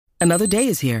Another day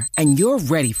is here, and you're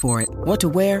ready for it. What to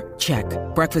wear? Check.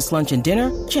 Breakfast, lunch, and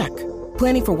dinner? Check.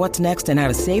 Planning for what's next and how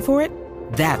to save for it?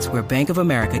 That's where Bank of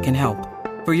America can help.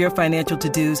 For your financial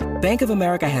to-dos, Bank of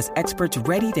America has experts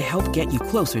ready to help get you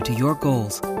closer to your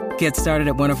goals. Get started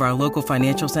at one of our local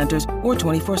financial centers or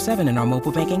 24/7 in our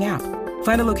mobile banking app.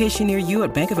 Find a location near you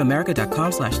at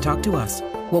bankofamerica.com/talktous.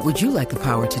 What would you like the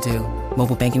power to do?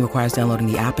 Mobile banking requires downloading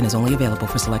the app and is only available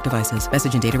for select devices.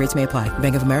 Message and data rates may apply.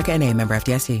 Bank of America N.A., member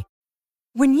FDIC.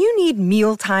 When you need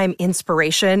mealtime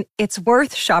inspiration, it's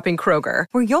worth shopping Kroger,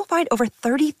 where you'll find over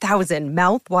 30,000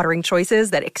 mouth-watering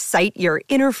choices that excite your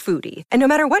inner foodie. And no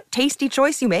matter what tasty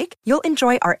choice you make, you'll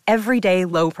enjoy our everyday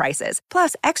low prices,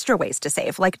 plus extra ways to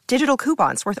save, like digital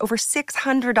coupons worth over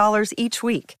 $600 each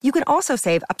week. You can also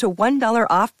save up to $1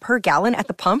 off per gallon at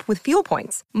the pump with fuel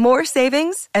points. More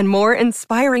savings and more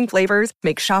inspiring flavors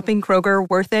make shopping Kroger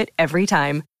worth it every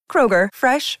time. Kroger,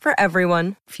 fresh for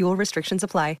everyone. Fuel restrictions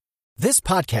apply. This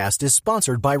podcast is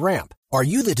sponsored by Ramp. Are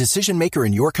you the decision maker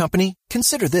in your company?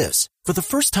 Consider this. For the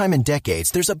first time in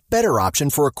decades, there's a better option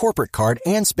for a corporate card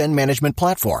and spend management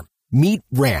platform. Meet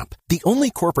Ramp, the only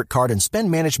corporate card and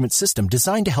spend management system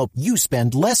designed to help you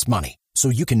spend less money so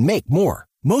you can make more.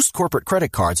 Most corporate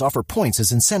credit cards offer points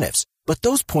as incentives, but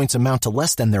those points amount to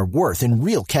less than their worth in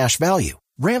real cash value.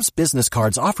 Ramp's business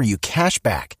cards offer you cash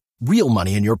back, real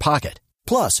money in your pocket.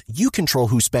 Plus, you control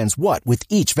who spends what with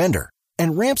each vendor.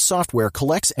 And Ramp software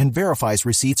collects and verifies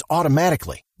receipts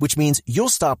automatically, which means you'll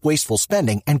stop wasteful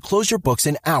spending and close your books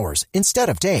in hours instead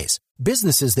of days.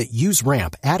 Businesses that use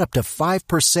Ramp add up to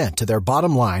 5% to their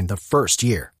bottom line the first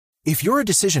year. If you're a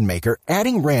decision maker,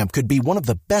 adding Ramp could be one of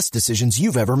the best decisions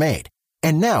you've ever made.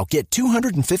 And now get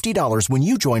 $250 when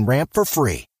you join Ramp for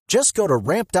free. Just go to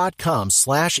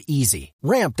ramp.com/easy.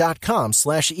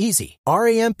 Ramp.com/easy.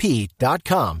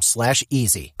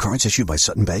 RAMP.com/easy. Cards issued by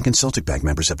Sutton Bank and Celtic Bank,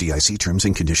 members FDIC. Terms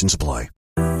and conditions apply.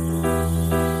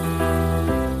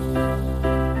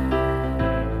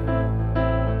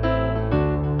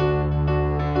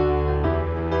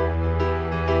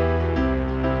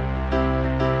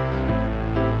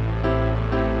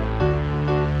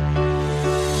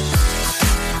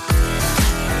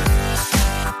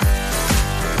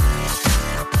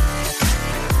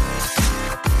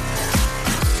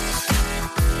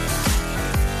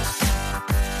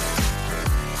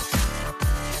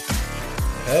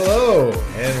 Hello,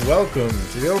 and welcome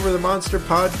to the Over the Monster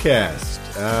podcast.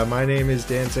 My name is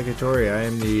Dan Secretore. I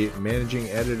am the managing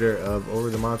editor of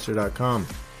overthemonster.com.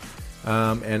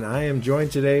 And I am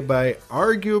joined today by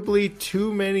arguably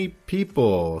too many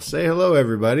people. Say hello,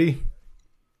 everybody.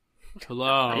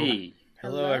 Hello. Hey.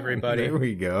 Hello, everybody. There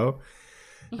we go.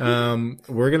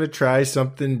 We're going to try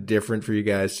something different for you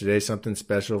guys today, something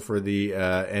special for the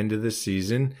end of the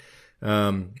season.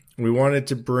 We wanted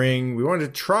to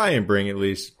try and bring at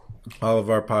least all of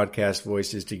our podcast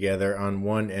voices together on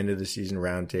one end of the season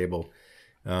roundtable.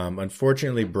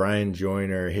 Unfortunately, Brian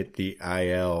Joyner hit the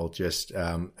IL just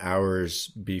hours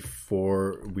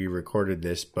before we recorded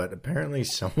this, but apparently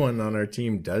someone on our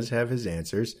team does have his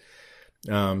answers.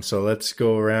 So let's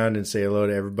go around and say hello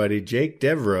to everybody. Jake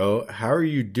Devereaux, how are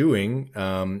you doing?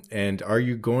 And are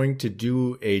you going to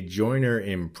do a Joyner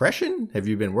impression? Have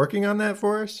you been working on that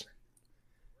for us?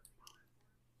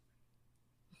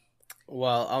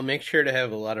 Well, I'll make sure to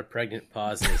have a lot of pregnant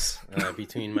pauses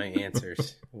between my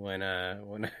answers when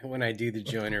I do the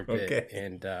Joyner bit. Okay.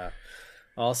 And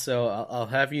also, I'll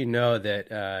have you know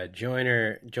that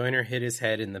Joyner hit his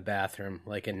head in the bathroom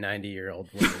like a 90-year-old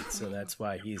woman, so that's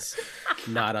why he's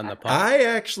not on the podcast. I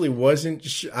actually wasn't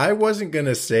going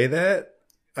to say that.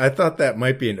 I thought that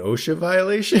might be an OSHA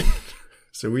violation,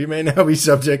 so we may now be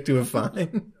subject to a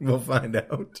fine. We'll find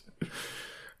out.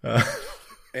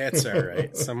 It's all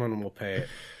right. Someone will pay it.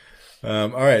 All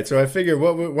right. So I figure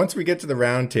once we get to the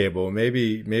round table,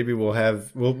 maybe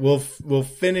we'll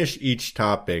finish each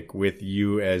topic with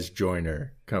you as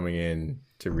Joyner coming in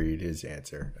to read his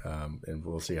answer. And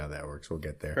we'll see how that works. We'll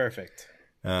get there. Perfect.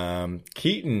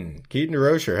 Keaton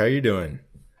DeRocher, how you doing?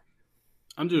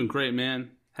 I'm doing great,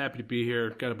 man. Happy to be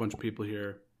here. Got a bunch of people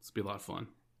here. It's be a lot of fun.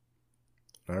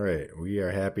 All right. We are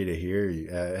happy to hear you,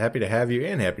 happy to have you,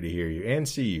 and happy to hear you and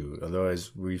see you. Although,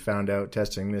 as we found out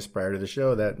testing this prior to the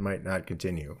show, that might not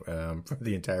continue for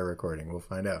the entire recording. We'll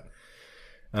find out.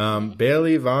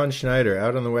 Bailey Von Schneider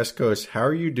out on the West Coast. How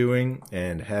are you doing?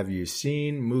 And have you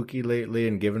seen Mookie lately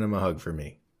and given him a hug for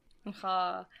me?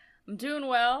 I'm doing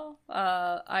well.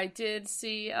 I did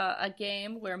see a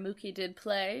game where Mookie did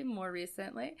play more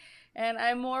recently, and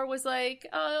I more was like,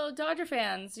 "Oh, Dodger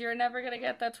fans, you're never gonna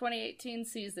get that 2018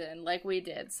 season like we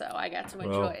did." So I got to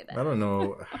enjoy that. I don't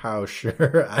know how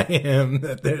sure I am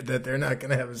that they're not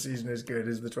gonna have a season as good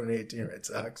as the 2018 Red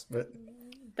Sox, but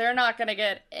they're not gonna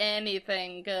get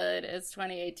anything good as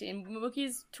 2018.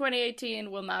 Mookie's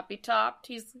 2018 will not be topped.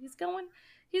 He's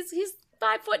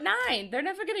 5'9". They're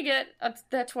never going to get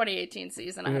that 2018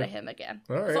 season out of him again.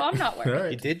 Right. So I'm not worried. Right.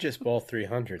 He did just bowl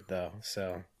 300, though,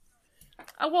 so...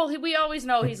 well, we always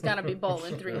know he's going to be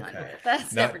bowling 300. Okay.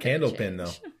 That's not Candlepin,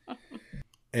 though.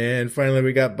 And finally,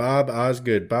 we got Bob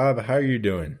Osgood. Bob, how are you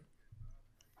doing?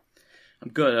 I'm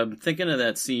good. I'm thinking of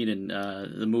that scene in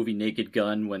the movie Naked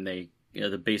Gun when they...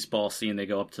 the baseball scene, they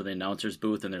go up to the announcer's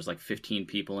booth and there's like 15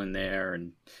 people in there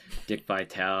and Dick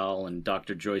Vitale and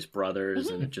Dr. Joyce Brothers,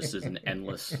 and it just is an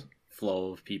endless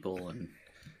flow of people, and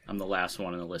I'm the last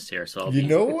one on the list here. So you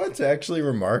know what's actually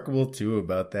remarkable too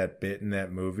about that bit in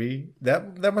that movie?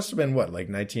 That must have been what, like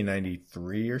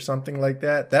 1993 or something like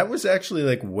that. That was actually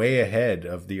like way ahead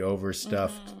of the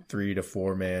overstuffed 3 to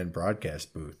 4 man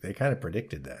broadcast booth. They kind of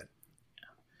predicted that.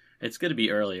 It's going to be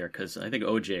earlier because I think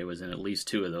OJ was in at least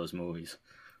 2 of those movies.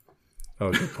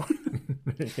 Oh, good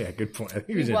point. Yeah, good point. I think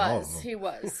he was in all of them. He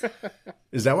was.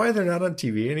 Is that why they're not on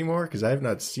TV anymore? Because I have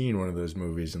not seen one of those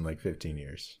movies in like 15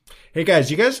 years. Hey,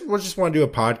 guys, you guys just want to do a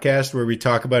podcast where we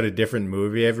talk about a different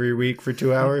movie every week for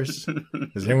 2 hours?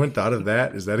 Has anyone thought of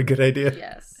that? Is that a good idea?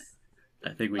 Yes.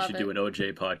 I think we should do an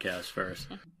OJ podcast first.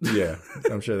 Yeah,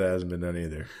 I'm sure that hasn't been done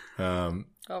either.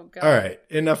 Oh, God. All right,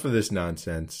 enough of this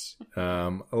nonsense.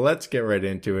 Let's get right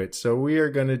into it. So we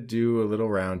are going to do a little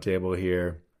roundtable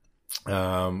here.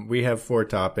 We have 4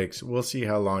 topics. We'll see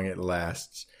how long it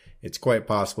lasts. It's quite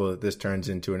possible that this turns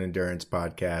into an endurance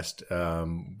podcast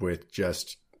with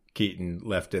just Keaton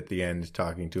left at the end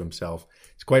talking to himself.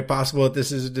 It's quite possible that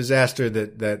this is a disaster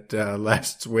that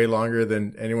lasts way longer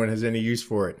than anyone has any use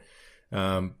for it.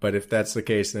 But if that's the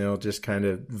case, then it'll just kind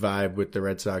of vibe with the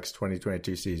Red Sox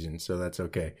 2022 season. So that's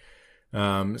okay.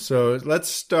 So let's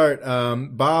start.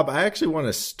 Bob, I actually want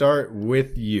to start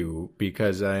with you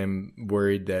because I'm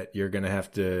worried that you're going to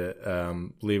have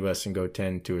to leave us and go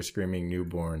tend to a screaming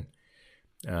newborn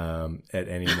at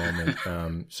any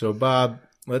moment. So Bob,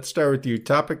 let's start with you.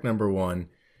 Topic number 1.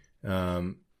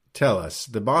 Tell us,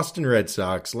 the Boston Red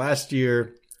Sox last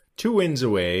year, 2 wins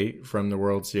away from the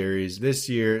World Series. This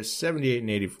year, 78 and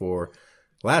 84.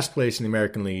 Last place in the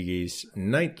American League East,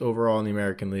 9th overall in the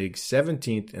American League,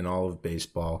 17th in all of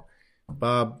baseball.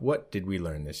 Bob, what did we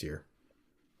learn this year?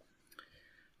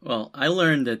 Well, I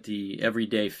learned that the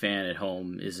everyday fan at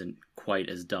home isn't quite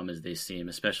as dumb as they seem,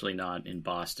 especially not in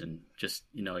Boston. Just,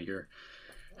 your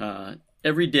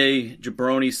everyday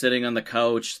jabroni sitting on the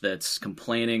couch that's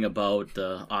complaining about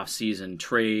the off-season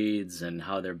trades and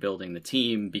how they're building the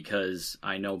team, because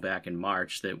I know back in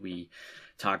March that we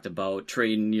talked about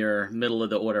trading your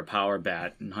middle-of-the-order power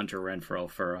bat and Hunter Renfroe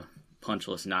for a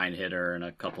punchless 9-hitter and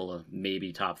a couple of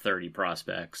maybe top 30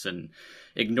 prospects, and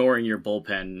ignoring your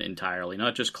bullpen entirely,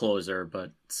 not just closer,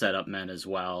 but setup men as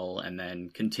well, and then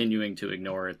continuing to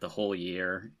ignore it the whole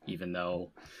year, even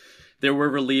though there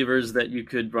were relievers that you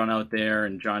could run out there,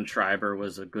 and John Schreiber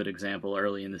was a good example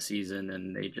early in the season,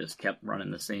 and they just kept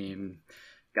running the same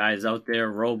guys out there,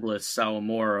 Robles,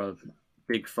 Sawamura,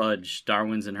 Big Fudge,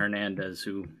 Darwin's, and Hernandez,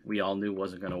 who we all knew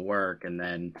wasn't going to work, and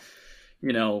then,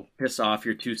 piss off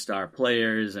your 2-star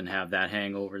players and have that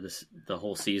hang over the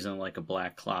whole season like a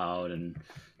black cloud and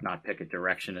not pick a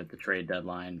direction at the trade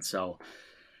deadline. So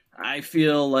I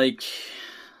feel like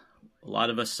a lot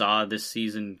of us saw this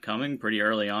season coming pretty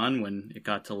early on when it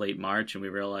got to late March and we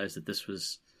realized that this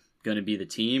was going to be the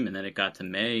team, and then it got to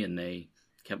May and they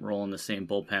kept rolling the same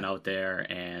bullpen out there,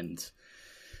 and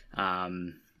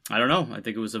I don't know. I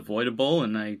think it was avoidable,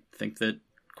 and I think that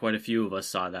quite a few of us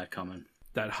saw that coming.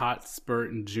 That hot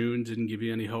spurt in June didn't give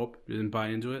you any hope? You didn't buy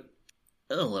into it?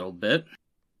 A little bit.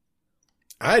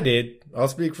 I did. I'll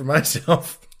speak for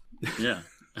myself. Yeah.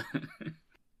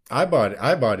 I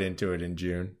bought into it in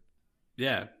June.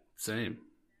 Yeah, same.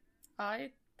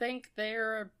 I think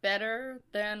they're better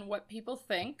than what people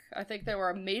think. I think there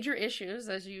were major issues,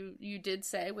 as you did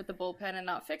say, with the bullpen and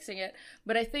not fixing it.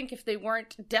 But I think if they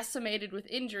weren't decimated with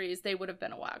injuries, they would have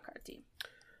been a wild card team.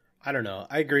 I don't know.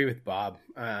 I agree with Bob.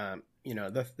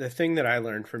 The thing that I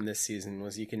learned from this season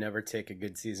was you can never take a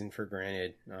good season for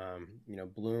granted.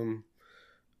 Bloom,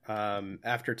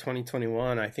 after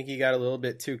 2021, I think he got a little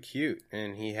bit too cute,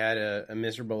 and he had a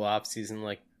miserable offseason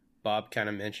like Bob kind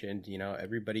of mentioned.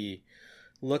 Everybody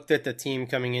looked at the team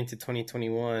coming into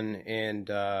 2021, and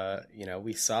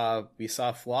we saw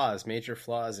flaws, major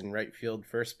flaws in right field,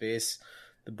 first base,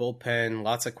 the bullpen,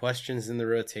 lots of questions in the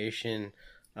rotation.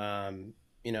 And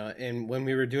when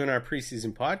we were doing our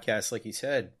preseason podcast, like you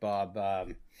said, Bob,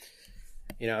 I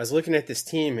was looking at this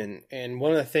team, and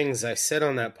one of the things I said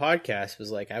on that podcast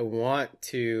was like, I want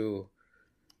to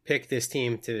pick this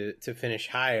team to finish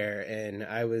higher, and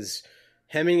I was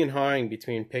hemming and hawing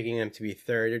between picking them to be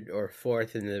third or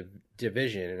fourth in the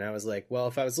division. And I was like, well,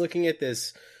 if I was looking at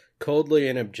this coldly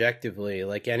and objectively,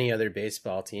 like any other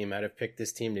baseball team, I'd have picked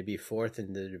this team to be fourth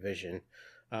in the division.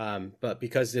 But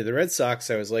because they're the Red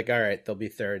Sox, I was like, all right, they'll be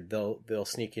third. They'll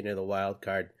sneak into the wild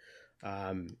card.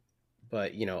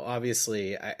 But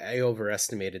obviously I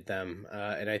overestimated them.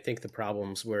 And I think the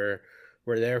problems were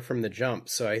there from the jump.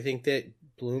 So I think that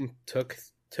Bloom took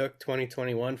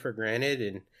 2021 for granted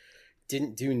and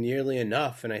didn't do nearly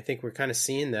enough. And I think we're kind of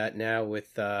seeing that now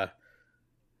with the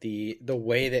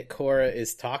way that Cora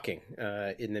is talking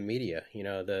in the media.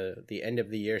 The end of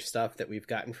the year stuff that we've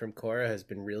gotten from Cora has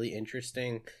been really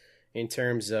interesting in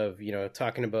terms of,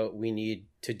 talking about we need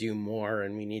to do more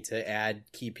and we need to add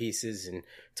key pieces and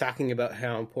talking about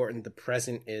how important the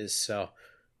present is. So,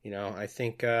 I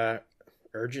think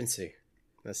urgency,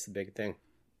 that's the big thing.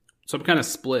 So I'm kind of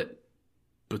split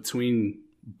between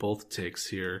both takes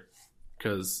here.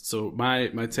 So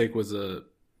my take was a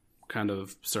kind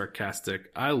of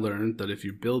sarcastic. I learned that if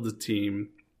you build a team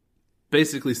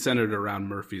basically centered around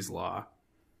Murphy's Law,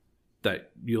 that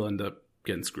you'll end up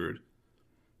getting screwed.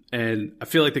 And I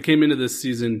feel like they came into this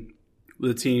season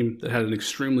with a team that had an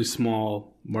extremely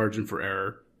small margin for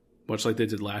error, much like they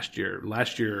did last year.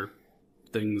 Last year,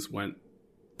 things went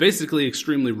basically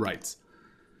extremely right.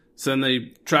 So then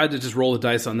they tried to just roll the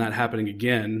dice on that happening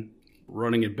again,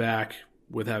 running it back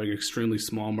with having an extremely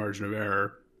small margin of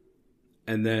error.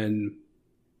 And then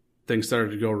things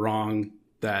started to go wrong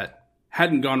that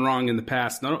hadn't gone wrong in the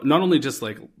past. Not only just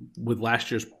like with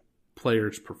last year's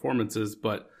players' performances,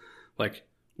 but like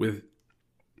with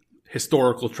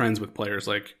historical trends with players.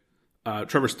 Like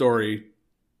Trevor Story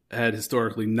had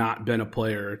historically not been a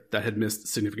player that had missed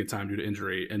significant time due to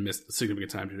injury and missed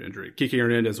significant time due to injury. Kike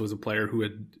Hernandez was a player who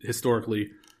had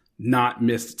historically not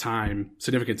missed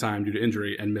significant time due to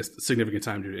injury and missed significant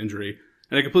time due to injury.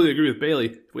 And I completely agree with Bailey.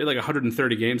 If we had like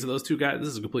 130 games of those two guys, this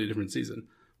is a completely different season.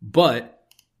 But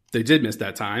they did miss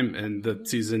that time, and the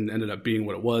season ended up being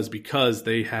what it was because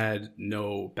they had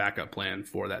no backup plan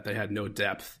for that. They had no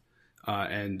depth,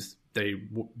 and they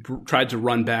tried to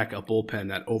run back a bullpen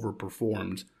that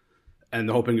overperformed, and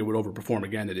hoping it would overperform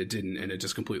again, and it didn't, and it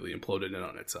just completely imploded in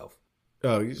on itself.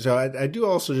 Oh, so I do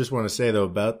also just want to say, though,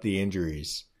 about the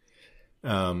injuries.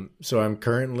 So I'm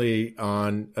currently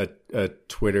on a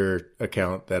Twitter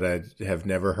account that I have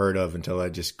never heard of until I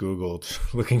just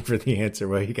Googled looking for the answer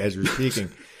while you guys were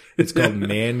speaking. It's called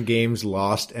Man Games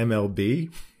Lost MLB.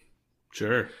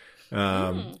 Sure.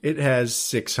 It has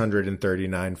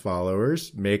 639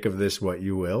 followers. Make of this what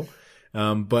you will.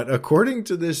 But according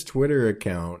to this Twitter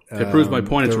account, it proves my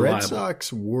point. It's the reliable. Red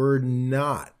Sox were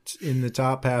not in the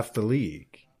top half of the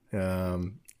league.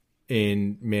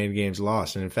 In Man Games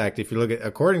Lost. And in fact, if you look at,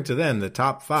 according to them, the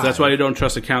top five. So that's why you don't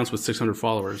trust accounts with 600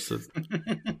 followers.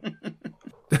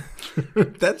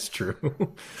 That's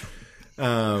true.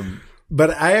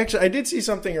 But I did see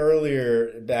something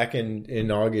earlier back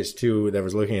in August too that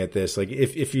was looking at this. Like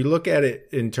if you look at it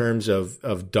in terms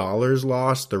of dollars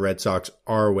lost, the Red Sox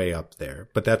are way up there,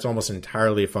 but that's almost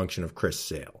entirely a function of Chris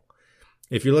Sale.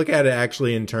 If you look at it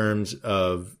actually in terms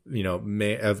of,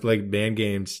 Man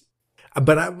Games.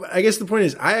 But I guess the point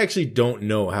is, I actually don't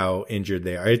know how injured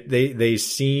they are. They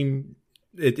seem,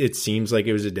 it seems like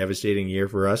it was a devastating year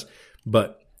for us.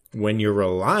 But when you're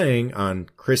relying on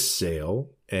Chris Sale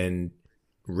and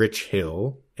Rich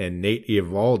Hill and Nate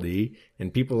Eovaldi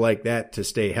and people like that to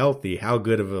stay healthy, how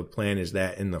good of a plan is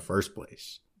that in the first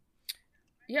place?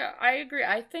 Yeah, I agree.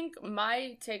 I think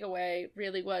my takeaway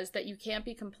really was that you can't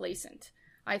be complacent.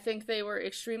 I think they were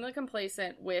extremely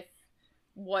complacent with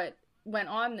what went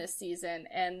on this season,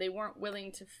 and they weren't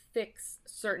willing to fix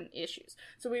certain issues.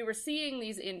 So we were seeing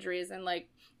these injuries, and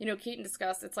Keaton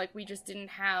discussed, it's like we just didn't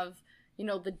have,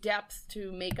 the depth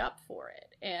to make up for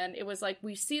it. And it was like,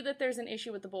 we see that there's an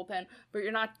issue with the bullpen, but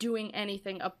you're not doing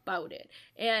anything about it.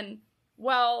 And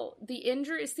while the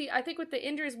injuries, I think with the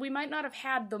injuries, we might not have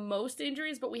had the most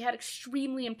injuries, but we had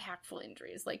extremely impactful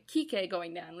injuries. Like Kike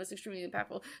going down was extremely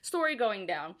impactful. Story going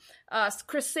down.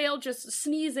 Chris Sale just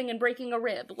sneezing and breaking a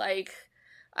rib. Like,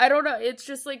 I don't know. It's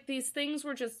just like these things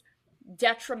were just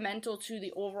detrimental to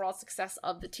the overall success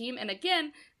of the team. And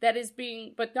again,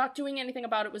 but not doing anything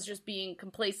about it was just being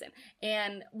complacent.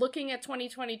 And looking at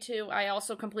 2022, I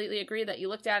also completely agree that you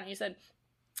looked at it and you said,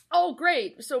 oh,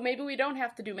 great, so maybe we don't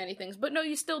have to do many things. But no,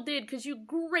 you still did, because you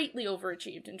greatly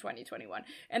overachieved in 2021.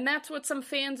 And that's what some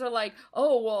fans are like,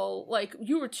 oh, well, like,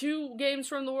 you were 2 games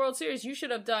from the World Series. You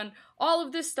should have done all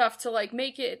of this stuff to, like,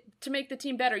 make the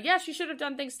team better. Yes, you should have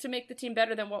done things to make the team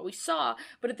better than what we saw.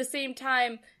 But at the same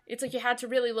time, it's like you had to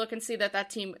really look and see that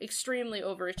team extremely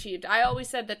overachieved. I always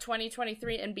said that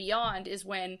 2023 and beyond is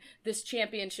when this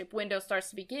championship window starts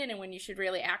to begin and when you should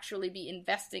really actually be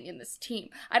investing in this team.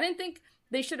 I didn't think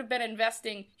they should have been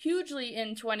investing hugely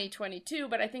in 2022,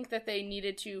 but I think that they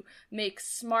needed to make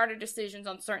smarter decisions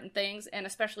on certain things, and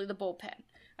especially the bullpen.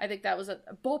 I think that was a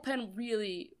bullpen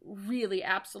really, really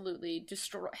absolutely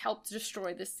helped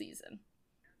destroy this season.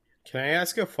 Can I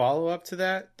ask a follow-up to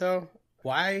that, though?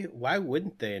 Why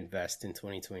wouldn't they invest in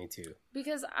 2022?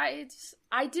 Because I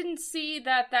didn't see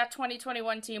that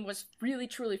 2021 team was really,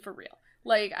 truly for real.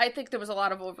 Like, I think there was a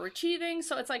lot of overachieving,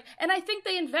 so it's like, and I think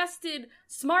they invested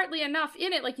smartly enough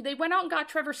in it. Like, they went out and got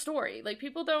Trevor Story. Like,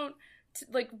 people don't,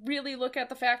 really look at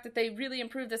the fact that they really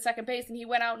improved at second base, and he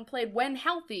went out and played, when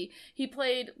healthy, he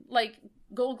played, like,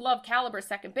 Gold Glove caliber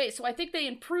second base. So I think they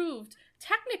improved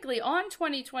technically on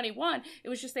 2021. It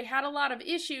was just they had a lot of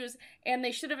issues, and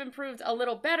they should have improved a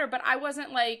little better, but I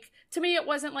wasn't like, to me, it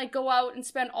wasn't like go out and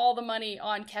spend all the money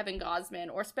on Kevin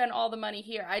Gausman or spend all the money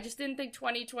here. I just didn't think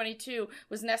 2022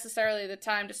 was necessarily the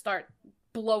time to start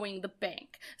blowing the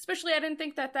bank. Especially, I didn't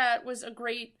think that was a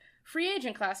great free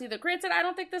agent class either. Granted, I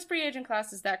don't think this free agent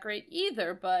class is that great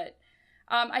either, but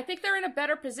I think they're in a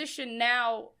better position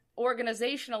now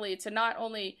organizationally to not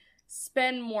only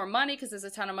spend more money, because there's a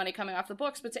ton of money coming off the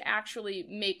books, but to actually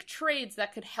make trades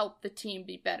that could help the team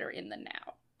be better in the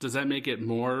now. Does that make it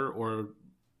more or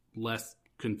less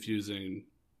confusing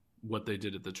what they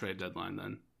did at the trade deadline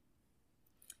then?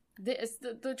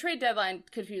 The trade deadline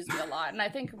confused me a lot, and I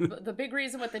think the big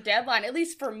reason with the deadline, at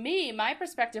least for me, my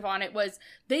perspective on it was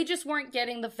they just weren't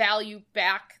getting the value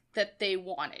back that they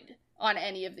wanted on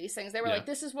any of these things. They were like,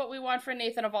 this is what we want for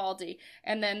Nathan Eovaldi,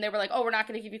 and then they were like, oh, we're not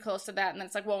going to give you close to that, and then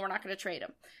it's like, well, we're not going to trade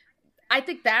him. I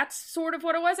think that's sort of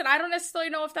what it was, and I don't necessarily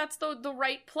know if that's the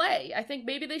right play. I think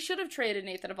maybe they should have traded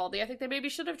Nathan Eovaldi. I think they maybe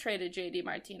should have traded JD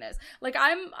Martinez. Like,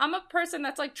 I'm a person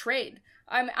that's like, trade.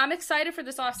 I'm excited for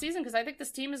this offseason because I think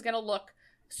this team is going to look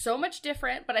so much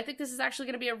different, but I think this is actually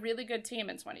going to be a really good team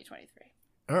in 2023.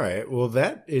 All right. Well,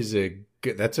 that's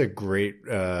a great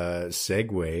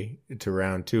segue to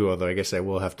round 2, although I guess I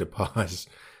will have to pause.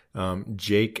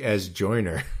 Jake as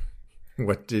Joyner.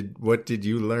 What did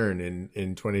you learn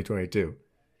in 2022?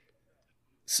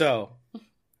 So,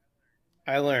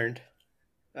 I learned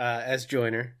as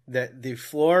Joyner that the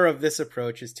floor of this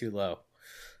approach is too low.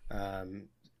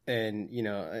 And,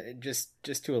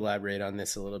 just to elaborate on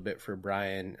this a little bit for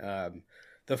Brian,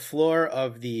 the floor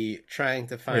of the trying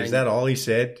to find... Wait, is that all he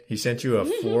said? He sent you a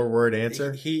 4-word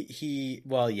answer?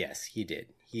 Well, yes, he did.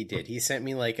 He sent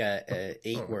me like a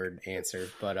 8-word answer,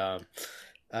 but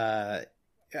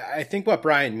I think what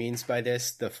Brian means by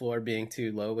this, the floor being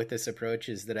too low with this approach,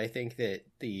 is that I think that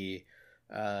the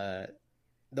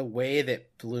way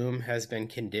that Bloom has been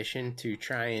conditioned to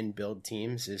try and build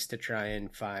teams is to try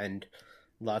and find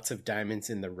lots of diamonds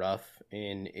in the rough.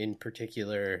 And in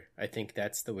particular, I think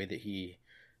that's the way that he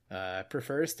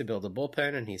prefers to build a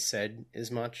bullpen, and he said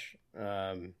as much.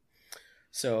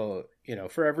 So,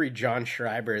 for every John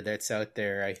Schreiber that's out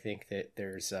there, I think that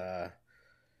there's a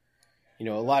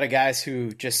lot of guys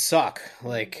who just suck,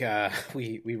 like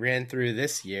we ran through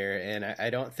this year, and I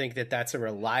don't think that that's a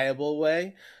reliable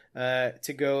way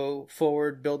to go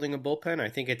forward building a bullpen. I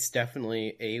think it's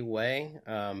definitely a way,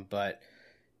 but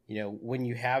when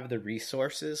you have the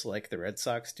resources like the Red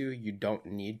Sox do, you don't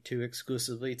need to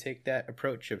exclusively take that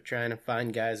approach of trying to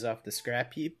find guys off the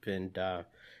scrap heap, and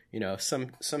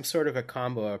some sort of a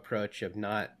combo approach of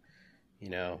not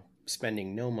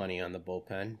spending no money on the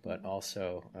bullpen, but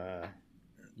also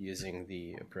using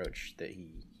the approach that he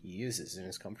uses and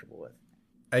is comfortable with.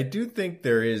 I do think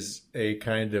there is a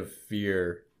kind of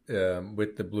fear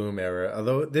with the Bloom era,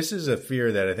 although this is a fear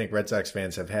that I think Red Sox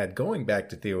fans have had going back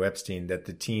to Theo Epstein, that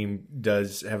the team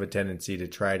does have a tendency to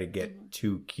try to get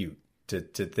too cute, to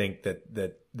think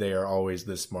that they are always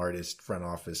the smartest front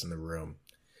office in the room,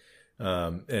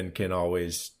 and can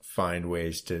always find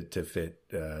ways to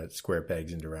fit square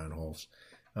pegs into round holes.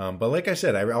 But like I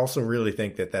said, I also really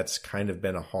think that that's kind of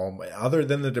been a hallmark, other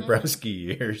than the Dombrowski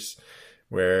years,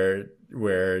 where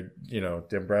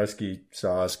Dombrowski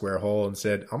saw a square hole and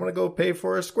said, I'm going to go pay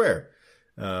for a square.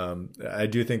 I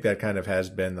do think that kind of has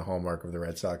been the hallmark of the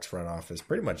Red Sox front office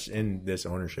pretty much in this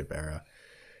ownership era.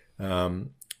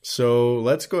 So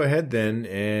let's go ahead then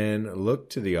and look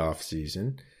to the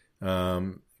offseason.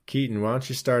 Keaton, why don't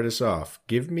you start us off?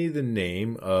 Give me the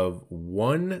name of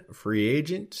one free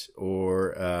agent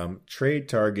or trade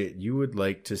target you would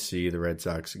like to see the Red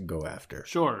Sox go after.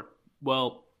 Sure.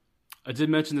 Well, I did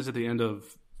mention this at the end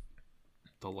of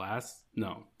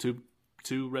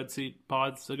two Red Seat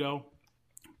pods ago,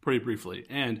 pretty briefly.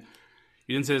 And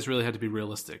you didn't say this really had to be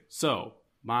realistic. So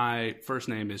my first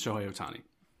name is Shohei Ohtani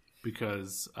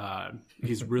because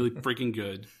he's really freaking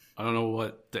good. I don't know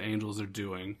what the Angels are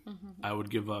doing. I would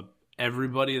give up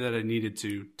everybody that I needed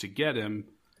to get him.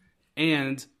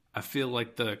 And I feel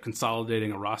like the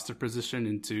consolidating a roster position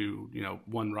into,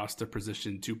 one roster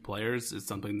position, 2 players is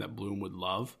something that Bloom would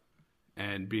love.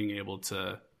 And being able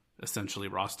to essentially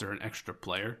roster an extra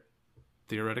player,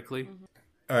 theoretically.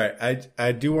 All right.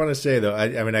 I do want to say, though,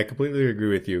 I completely agree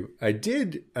with you. I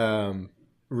did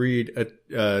read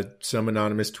some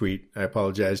anonymous tweet. I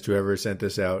apologize to whoever sent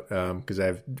this out because I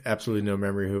have absolutely no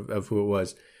memory of who it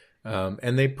was.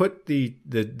 And they put the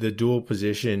dual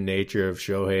position nature of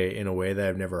Shohei in a way that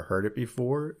I've never heard it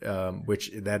before, which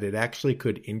that it actually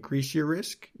could increase your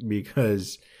risk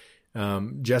because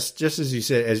just as you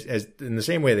said, as in the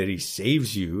same way that he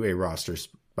saves you a roster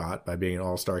spot by being an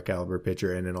all-star caliber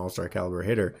pitcher and an all-star caliber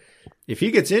hitter, if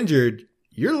he gets injured,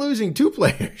 you're losing 2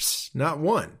 players, not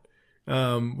 1.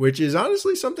 Which is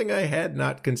honestly something I had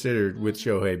not considered with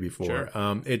Shohei before.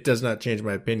 Sure. It does not change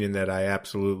my opinion that I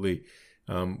absolutely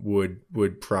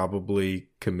would probably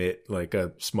commit like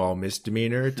a small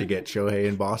misdemeanor to get Shohei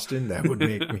in Boston. That would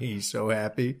make me so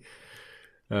happy.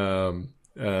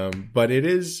 But it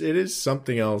is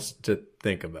something else to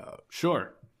think about.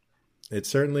 Sure. It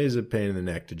certainly is a pain in the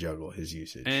neck to juggle his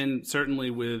usage. And certainly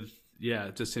with,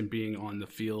 just him being on the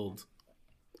field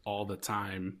all the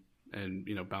time and,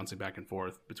 bouncing back and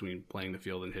forth between playing the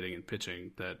field and hitting and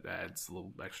pitching, that adds a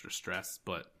little extra stress,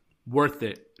 but worth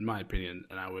it, in my opinion.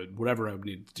 And whatever I would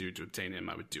need to do to obtain him,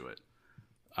 I would do it.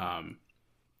 And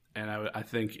I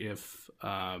think if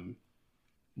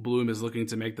Bloom is looking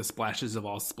to make the splashes of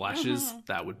all splashes,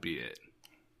 that would be it.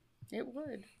 It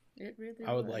would. It really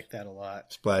I would like that a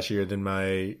lot. Splashier than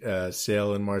my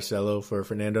Sale and Marcelo for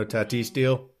Fernando Tatis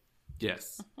deal?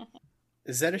 Yes.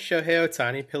 Is that a Shohei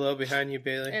Ohtani pillow behind you,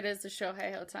 Bailey? It is a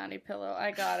Shohei Ohtani pillow.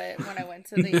 I got it when I went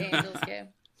to the Angels game.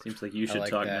 Seems like you should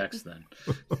talk next then.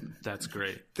 That's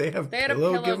great. They had a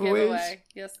pillow giveaway.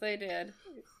 Yes, they did.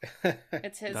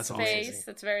 It's his That's face.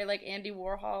 awesome. It's very like Andy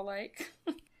Warhol-like.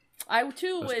 I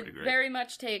too would very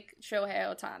much take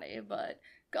Shohei Ohtani, but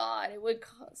God, it would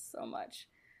cost so much.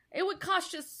 It would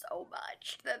cost just so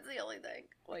much. That's the only thing.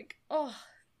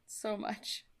 So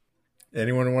much.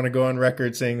 Anyone want to go on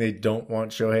record saying they don't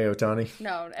want Shohei Ohtani?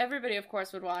 No, everybody, of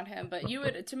course, would want him. But you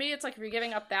would. To me, it's like if you're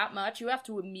giving up that much, you have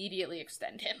to immediately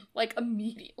extend him. Like,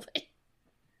 immediately.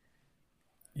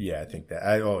 Yeah, I think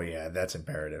that. That's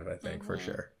imperative, I think, for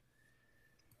sure.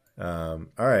 All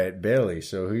right, Bailey,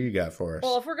 so who you got for us?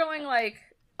 Well, if we're going,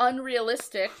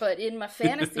 unrealistic, but in my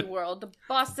fantasy world, the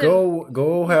Boston...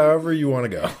 Go however you want to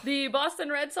go. The Boston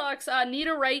Red Sox need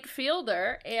a right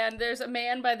fielder, and there's a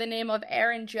man by the name of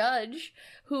Aaron Judge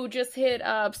who just hit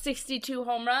 62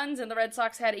 home runs, and the Red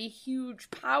Sox had a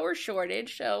huge power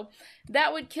shortage, so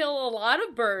that would kill a lot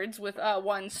of birds with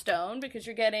one stone, because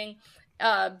you're getting...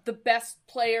 the best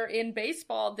player in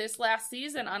baseball this last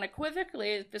season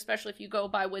unequivocally, especially if you go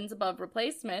by wins above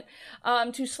replacement,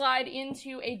 to slide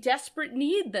into a desperate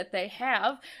need that they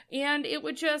have. And it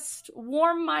would just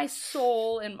warm my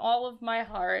soul and all of my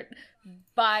heart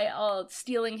by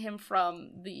stealing him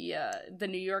from the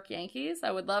New York Yankees.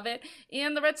 I would love it.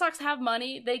 And the Red Sox have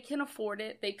money. They can afford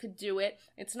it. They could do it.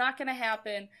 It's not going to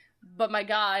happen. But my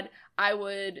God,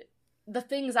 the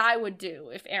things I would do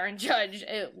if Aaron Judge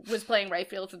was playing right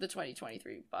field for the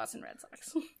 2023 Boston Red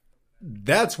Sox.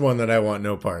 That's one that I want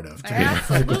no part of. I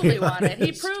absolutely want it.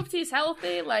 He proved he's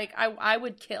healthy. I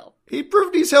would kill. He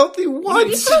proved he's healthy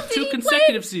once. Two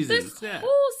consecutive seasons. This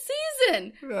whole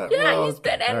season. He's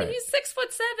been, and he's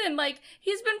 6'7".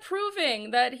 He's been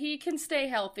proving that he can stay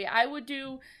healthy. I would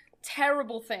do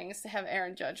terrible things to have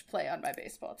Aaron Judge play on my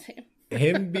baseball team.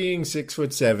 Him being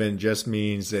 6'7" just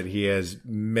means that he has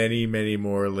many, many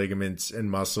more ligaments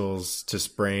and muscles to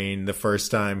sprain the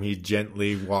first time he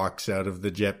gently walks out of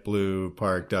the JetBlue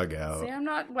Park dugout. See, I'm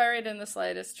not worried in the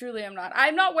slightest. Truly, I'm not.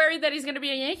 I'm not worried that he's going to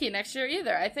be a Yankee next year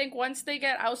either. I think once they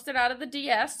get ousted out of the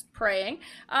DS,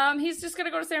 he's just going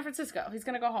to go to San Francisco. He's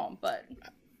going to go home. But,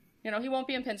 he won't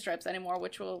be in pinstripes anymore,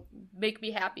 which will make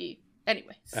me happy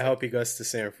anyway. I hope he goes to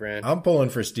San Fran. I'm pulling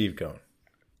for Steve Cohn.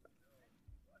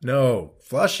 No,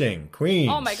 Flushing,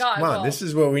 Queens. Oh my God! Come on, this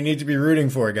is what we need to be rooting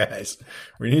for, guys.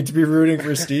 We need to be rooting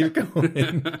for Steve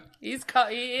Cohen. He is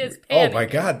panicking. Oh my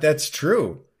God, that's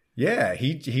true. Yeah,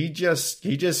 he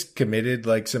just committed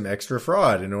like some extra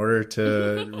fraud in order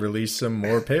to release some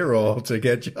more payroll to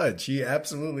get Judge. He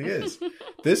absolutely is.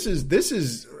 This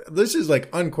is like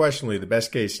unquestionably the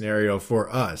best case scenario for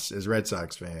us as Red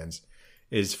Sox fans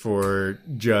is for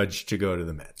Judge to go to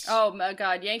the Mets. Oh my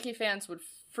God, Yankee fans would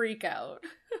freak out.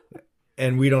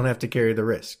 And we don't have to carry the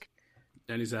risk.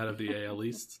 And he's out of the AL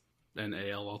East and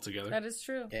AL altogether. That is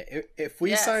true. Yeah, if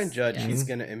we sign Judge, he's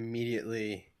going to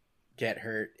immediately get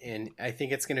hurt, and I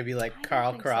think it's going to be like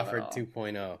Carl Crawford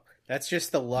 2.0. That's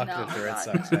just the luck that the Red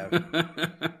Sox have.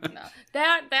 No,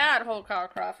 that whole Carl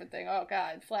Crawford thing. Oh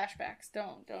God, flashbacks.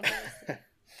 Don't do this.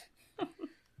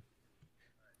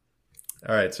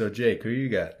 All right, so Jake, who you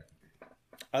got?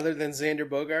 Other than Xander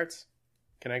Bogaerts,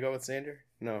 can I go with Xander?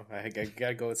 No, I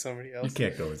gotta go with somebody else. You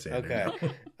can't go with Xander.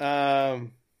 Okay. No.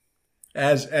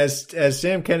 As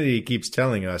Sam Kennedy keeps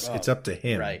telling us, it's up to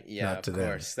him, right? Yeah, not to of them.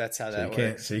 course. That's how that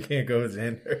works. So you can't go with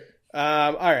Xander.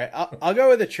 All right, I'll go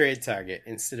with a trade target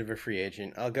instead of a free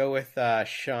agent. I'll go with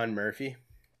Sean Murphy.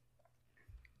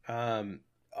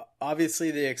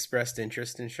 Obviously, they expressed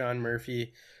interest in Sean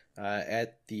Murphy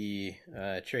at the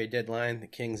trade deadline. The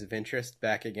Kings of interest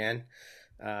back again.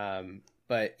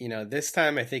 But, this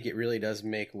time I think it really does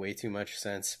make way too much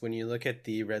sense. When you look at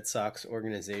the Red Sox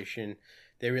organization,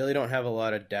 they really don't have a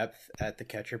lot of depth at the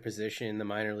catcher position. The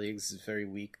minor leagues is very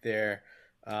weak there.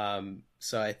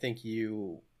 So I think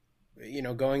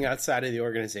going outside of the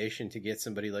organization to get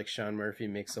somebody like Sean Murphy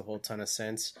makes a whole ton of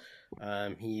sense.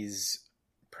 He's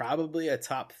probably a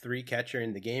top 3 catcher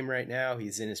in the game right now.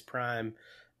 He's in his prime.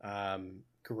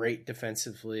 Great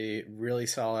defensively, really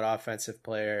solid offensive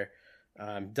player.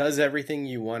 Does everything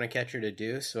you want a catcher to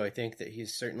do. So I think that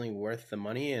he's certainly worth the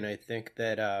money. And I think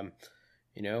that,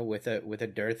 with a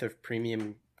dearth of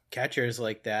premium catchers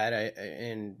like that,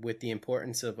 and with the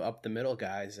importance of up the middle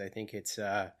guys, I think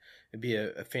it'd be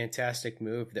a fantastic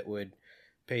move that would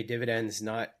pay dividends,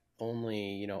 not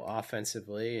only,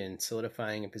 offensively and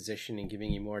solidifying a position and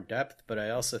giving you more depth, but I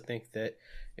also think that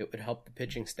it would help the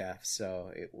pitching staff.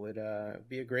 So it would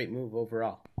be a great move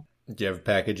overall. Do you have a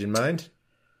package in mind?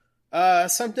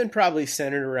 Something probably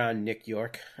centered around Nick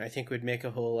York, I think would make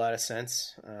a whole lot of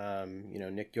sense.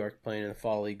 Nick York playing in the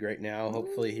Fall League right now.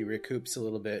 Hopefully he recoups a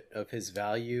little bit of his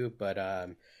value, but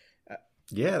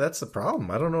yeah, that's the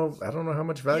problem. I don't know how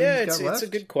much value he's got left. It's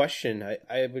a good question.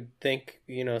 I would think,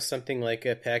 something like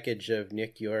a package of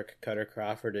Nick York, Cutter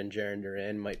Crawford, and Jarren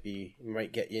Duran might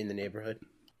get you in the neighborhood.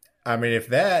 I mean, if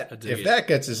that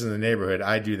gets us in the neighborhood,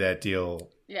 I do that deal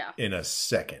in a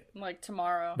second. Like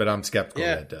tomorrow. But I'm skeptical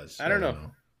that does. I don't know.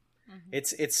 Mm-hmm.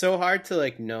 It's so hard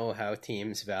to know how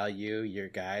teams value your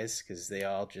guys because they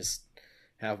all just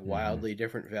have wildly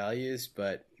different values.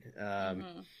 But I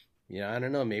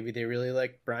don't know. Maybe they really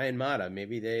like Brian Mata.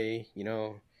 Maybe they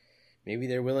maybe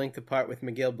they're willing to part with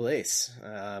Miguel Blaze.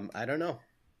 I don't know.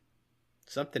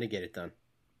 Something to get it done.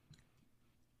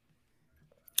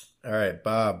 All right,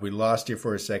 Bob, we lost you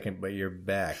for a second, but you're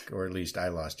back, or at least I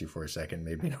lost you for a second.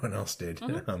 Maybe no one else did.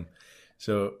 Mm-hmm.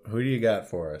 So who do you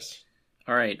got for us?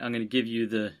 All right, I'm going to give you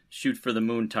the shoot for the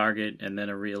moon target and then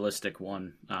a realistic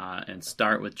one, and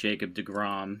start with Jacob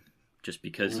deGrom, just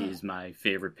because he's my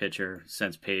favorite pitcher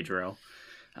since Pedro.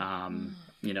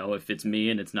 If it's me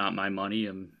and it's not my money,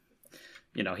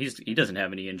 he doesn't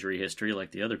have any injury history like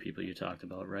the other people you talked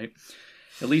about, right?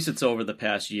 At least it's over the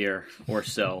past year or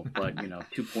so, but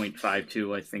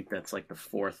 2.52, I think that's like the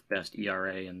 4th best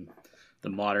ERA in the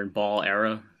modern ball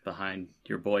era, behind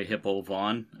your boy Hippo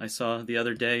Vaughn, I saw the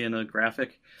other day in a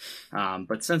graphic.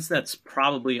 But since that's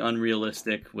probably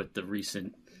unrealistic with the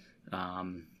recent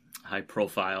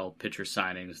high-profile pitcher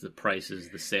signings, the prices,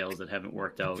 the sales that haven't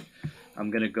worked out,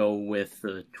 I'm going to go with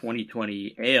the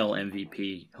 2020 AL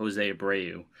MVP, Jose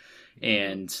Abreu.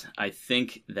 And I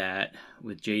think that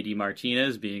with JD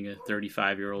Martinez being a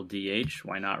 35-year-old DH,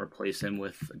 why not replace him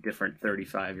with a different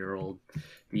 35-year-old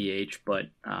DH? But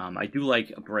I do like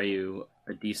Abreu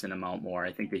a decent amount more.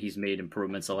 I think that he's made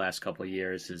improvements the last couple of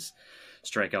years. His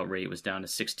strikeout rate was down to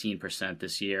 16%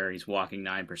 this year. He's walking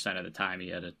 9% of the time. He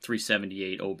had a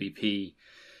 378 OBP,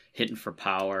 hitting for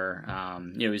power.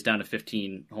 He's down to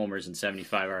 15 homers and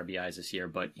 75 RBIs this year,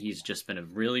 but he's just been a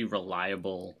really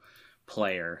reliable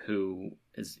player who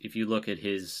is, if you look at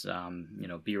his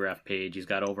BRAF page, he's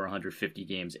got over 150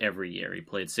 games every year. He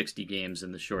played 60 games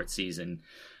in the short season.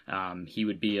 He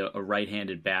would be a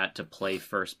right-handed bat to play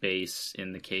first base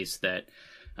in the case that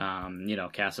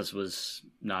Casas was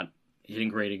not hitting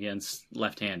great against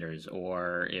left-handers,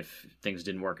 or if things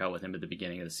didn't work out with him at the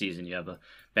beginning of the season, you have a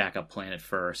backup plan at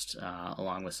first,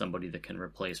 along with somebody that can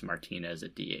replace Martinez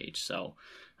at DH. So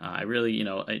I really,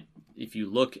 if you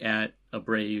look at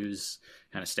Abreu's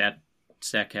kind of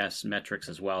StatCast metrics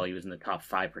as well, he was in the top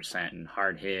 5% in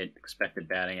hard hit, expected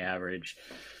batting average,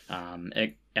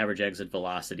 average exit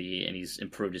velocity, and he's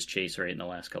improved his chase rate in the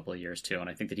last couple of years too. And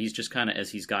I think that he's just kind of,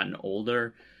 as he's gotten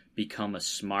older, become a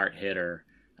smart hitter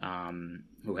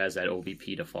who has that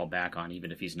OBP to fall back on,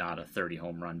 even if he's not a 30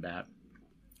 home run bat.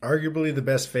 Arguably the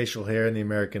best facial hair in the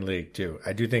American League too.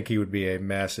 I do think he would be a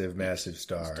massive, massive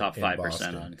star. He's top 5%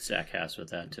 Boston. on StatCast with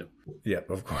that too. Yep,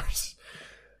 of course.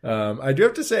 I do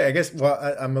have to say, I guess,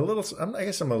 I'm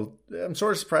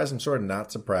sort of surprised. I'm sort of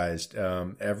not surprised.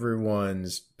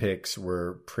 Everyone's picks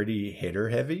were pretty hitter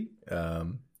heavy,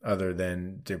 other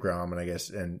than DeGrom and I guess,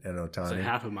 and Ohtani. So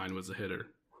half of mine was a hitter.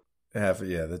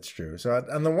 Yeah, that's true. So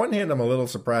on the one hand, I'm a little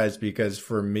surprised because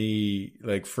for me,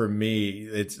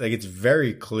 it's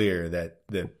very clear that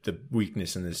the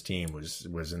weakness in this team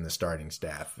was in the starting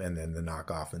staff and then the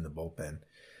knockoff in the bullpen.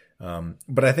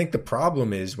 But I think the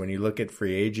problem is when you look at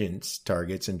free agents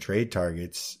targets and trade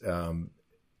targets,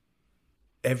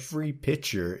 every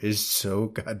pitcher is so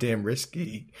goddamn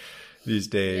risky these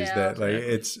days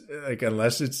it's like,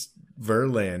 unless it's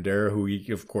Verlander, who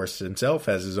he of course himself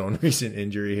has his own recent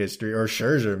injury history, or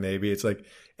Scherzer, maybe it's like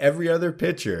every other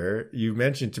pitcher you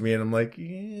mentioned to me, and I'm like,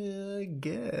 yeah, I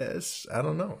guess. I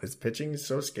don't know. It's pitching is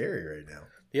so scary right now.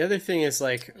 The other thing is,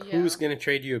 like, who's going to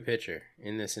trade you a pitcher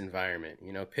in this environment?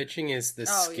 Pitching is the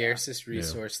scarcest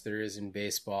resource there is in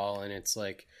baseball. And it's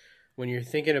like, when you're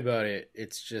thinking about it,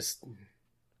 it's just,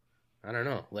 I don't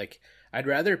know. Like, I'd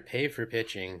rather pay for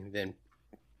pitching than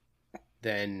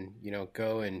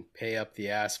go and pay up the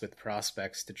ass with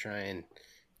prospects to try and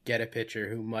get a pitcher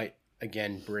who might,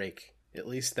 again, break. At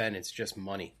least then it's just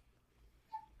money.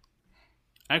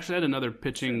 I actually had another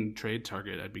pitching trade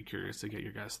target I'd be curious to get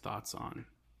your guys' thoughts on.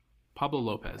 Pablo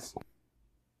Lopez.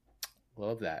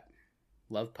 Love that.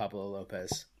 Love Pablo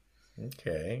Lopez.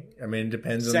 Okay. I mean, it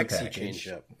depends on the package.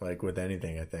 Changeup. Like with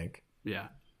anything, I think. Yeah.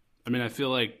 I mean, I feel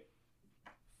like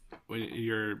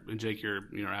when Jake, you're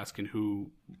asking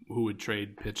who would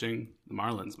trade pitching. The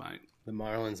Marlins might. The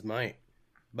Marlins might.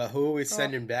 But who are we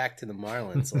sending back to the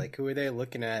Marlins? Like, who are they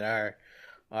looking at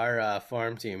our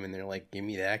farm team and they're like, give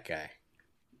me that guy?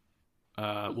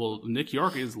 Well, Nick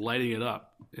York is lighting it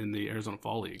up in the Arizona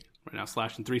Fall League right now,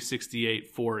 slashing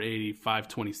 368, 480,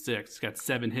 526. He's got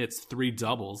 7 hits, 3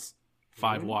 doubles,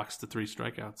 5 walks to 3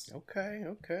 strikeouts. Okay.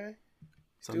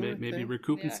 So maybe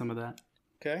recouping some of that.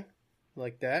 Okay,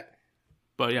 like that.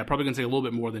 But yeah, probably going to take a little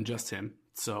bit more than just him.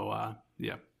 So,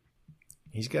 yeah.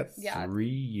 He's got 3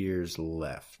 years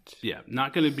left. Yeah,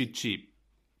 not going to be cheap.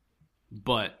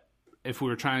 But if we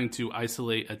were trying to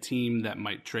isolate a team that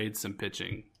might trade some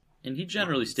pitching... And he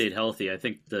generally stayed healthy. I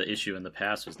think the issue in the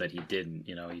past was that he didn't.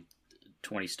 He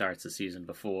 20 starts the season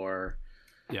before.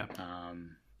 Yeah.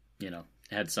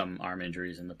 Had some arm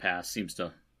injuries in the past. Seems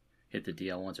to hit the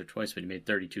DL once or twice, but he made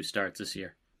 32 starts this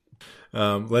year.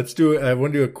 Let's do. I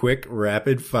want to do a quick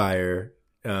rapid fire.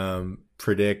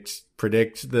 Predict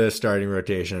the starting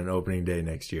rotation on opening day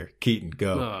next year. Keaton,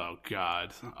 go. Oh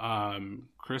God.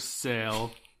 Chris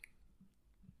Sale,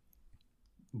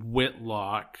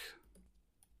 Whitlock.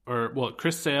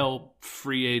 Chris Sale,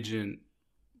 free agent,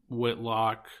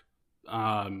 Whitlock,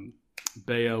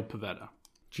 Bayo, Pivetta.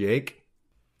 Jake?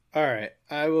 All right.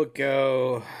 I will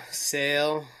go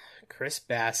Sale, Chris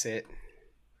Bassett,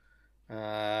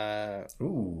 Brian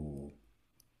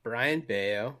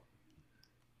Bayo.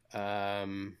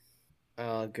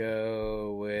 I'll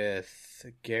go with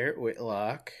Garrett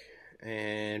Whitlock.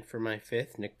 And for my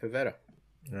 5th, Nick Pivetta.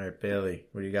 All right, Bailey,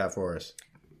 what do you got for us?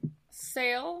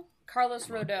 Sale, Carlos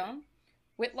Rodon,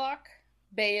 Whitlock,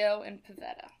 Bayo, and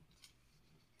Pivetta.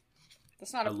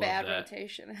 That's not a bad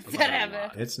rotation.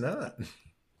 It's not.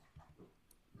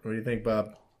 What do you think,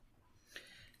 Bob?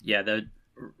 Yeah, the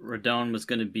Rodon was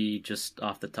going to be, just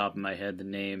off the top of my head, the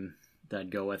name that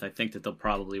I'd go with. I think that they'll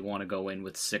probably want to go in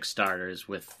with 6 starters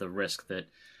with the risk that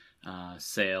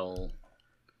Sale,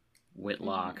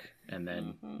 Whitlock, and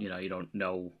then, you don't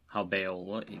know how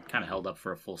Bayo, he kind of held up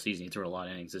for a full season. He threw a lot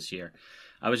of innings this year.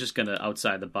 I was just going to,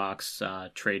 outside the box,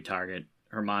 trade target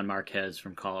German Marquez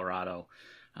from Colorado,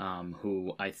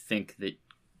 who I think that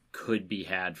could be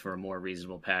had for a more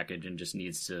reasonable package and just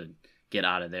needs to get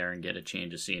out of there and get a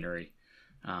change of scenery.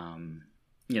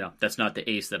 That's not the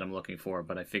ace that I'm looking for,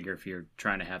 but I figure if you're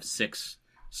trying to have 6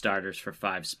 starters for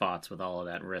 5 spots with all of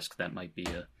that risk, that might be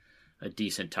a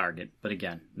decent target. But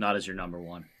again, not as your number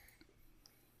one.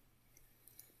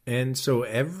 And so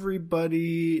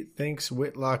everybody thinks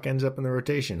Whitlock ends up in the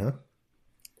rotation, huh?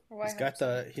 He's got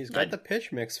the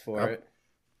pitch mix for it.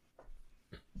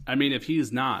 I mean, if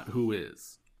he's not, who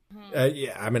is?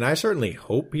 Yeah, I mean, I certainly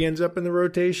hope he ends up in the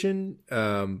rotation.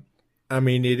 I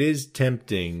mean, it is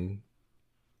tempting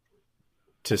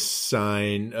to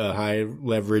sign a high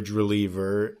leverage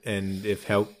reliever, and if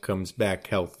Houck comes back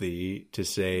healthy, to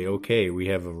say, okay, we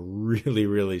have a really,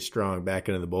 really strong back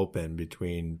end of the bullpen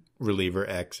between reliever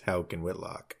X, Houck, and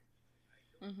Whitlock.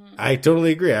 Mm-hmm. I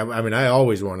totally agree. I mean, I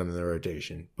always want him in the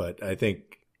rotation, but I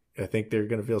think they're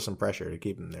going to feel some pressure to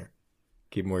keep him there,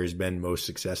 keep him where he's been most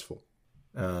successful.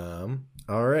 All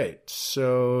right.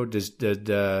 So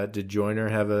did Joyner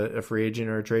have a free agent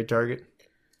or a trade target?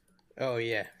 Oh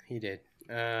yeah, he did.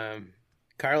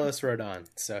 Carlos Rodon.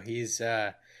 So he's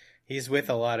with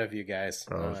a lot of you guys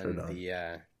on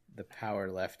the power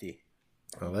lefty.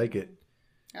 I like it.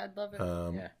 I'd love it.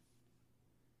 Yeah.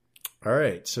 All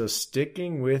right. So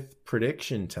sticking with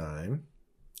prediction time,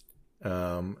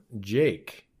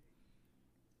 Jake,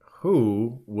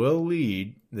 who will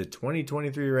lead the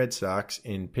 2023 Red Sox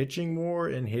in pitching WAR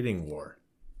and hitting WAR?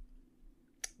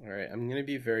 All right, I'm going to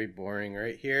be very boring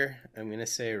right here. I'm going to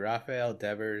say Rafael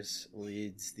Devers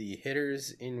leads the hitters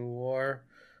in WAR.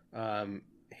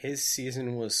 His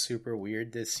season was super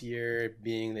weird this year,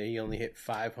 being that he only hit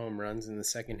 5 home runs in the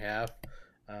second half.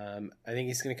 I think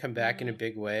he's going to come back in a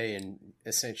big way and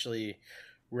essentially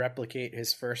replicate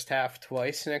his first half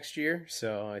twice next year.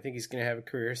 So I think he's going to have a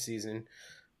career season.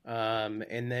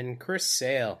 And then Chris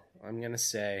Sale, I'm going to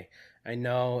say. I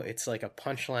know it's like a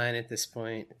punchline at this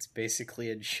point. It's basically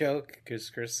a joke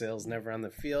because Chris Sale's never on the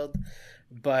field.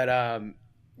 But,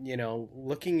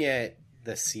 looking at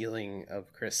the ceiling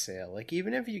of Chris Sale, like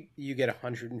even if you get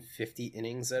 150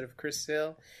 innings out of Chris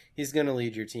Sale, he's going to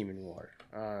lead your team in WAR.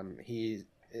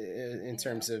 In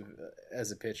terms of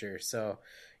as a pitcher. So,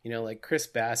 like Chris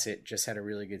Bassett just had a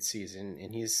really good season,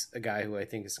 and he's a guy who I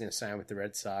think is going to sign with the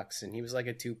Red Sox, and he was like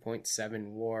a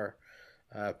 2.7 WAR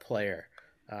player.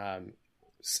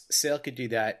 Sale could do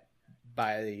that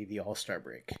by the All-Star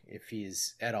break if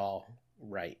he's at all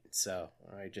right. So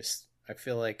I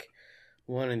feel like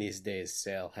one of these days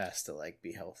Sale has to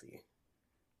be healthy.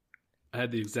 I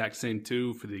had the exact same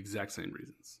two for the exact same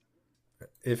reasons.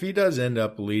 If he does end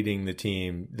up leading the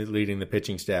team, leading the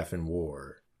pitching staff in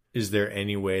WAR, is there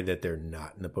any way that they're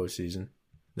not in the postseason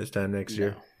this time next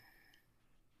year?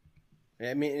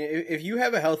 I mean, if you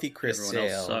have a healthy Chris Everyone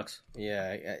Sale, else sucks.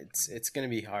 Yeah, it's going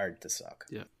to be hard to suck.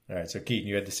 Yeah. All right, so Keaton,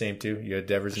 you had the same two? You had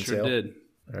Devers and Sure Sale? did.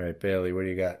 All right, Bailey, what do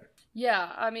you got?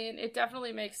 Yeah, I mean, it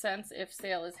definitely makes sense if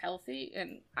Sale is healthy,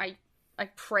 and I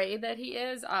pray that he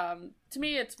is. To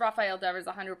me, it's Rafael Devers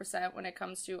 100% when it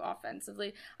comes to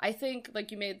offensively. I think,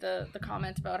 like you made the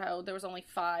comment about how there was only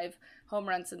 5 home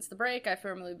runs since the break. I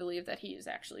firmly believe that he is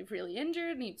actually really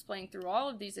injured, and he's playing through all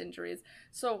of these injuries.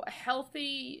 So a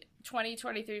healthy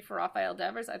 2023 for Rafael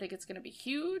Devers, I think it's going to be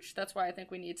huge. That's why I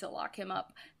think we need to lock him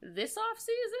up this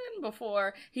offseason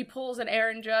before he pulls an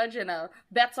Aaron Judge and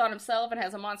bets on himself and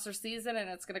has a monster season, and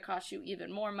it's going to cost you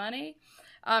even more money.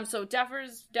 So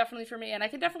Devers definitely for me, and I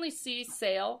can definitely see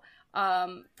Sale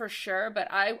for sure. But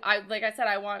I like I said,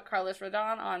 I want Carlos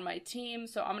Rodon on my team,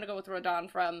 so I'm gonna go with Rodon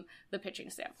from the pitching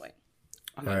standpoint.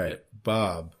 All right,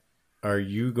 Bob, are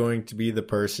you going to be the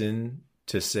person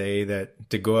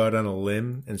to go out on a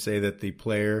limb and say that the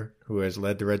player who has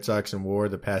led the Red Sox in WAR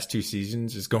the past 2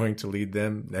 seasons is going to lead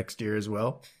them next year as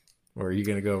well? Or are you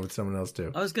going to go with someone else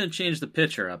too? I was going to change the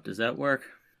pitcher up. Does that work?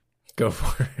 Go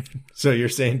for it. So you're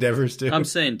saying Devers too? I'm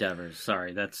saying Devers.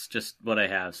 Sorry, that's just what I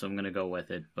have, so I'm going to go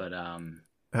with it. But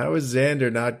how is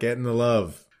Xander not getting the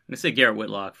love? I'm going to say Garrett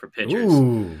Whitlock for pitchers.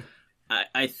 Ooh.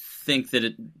 I think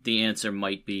that the answer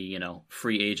might be,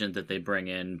 free agent that they bring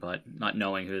in, but not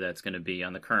knowing who that's going to be.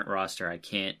 On the current roster, I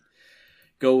can't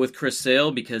go with Chris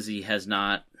Sale because he has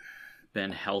not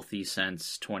been healthy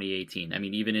since 2018. I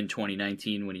mean, even in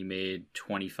 2019 when he made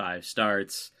 25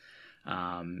 starts,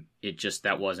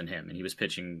 that wasn't him, and he was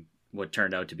pitching what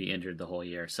turned out to be injured the whole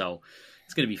year. So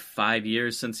it's going to be 5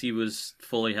 years since he was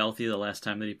fully healthy. The last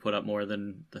time that he put up more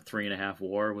than the 3.5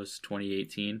 WAR was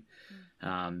 2018.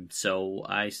 So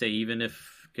I say even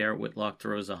if Garrett Whitlock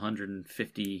throws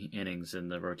 150 innings in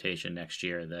the rotation next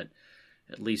year, that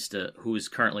at least who is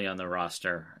currently on the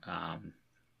roster,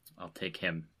 I'll take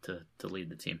him to lead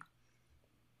the team.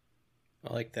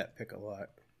 I like that pick a lot.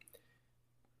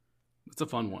 It's a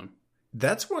fun one.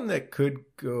 That's one that could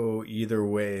go either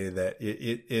way. That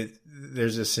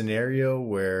there's a scenario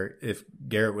where if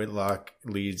Garrett Whitlock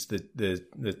leads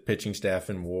the pitching staff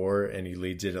in WAR and he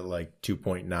leads it at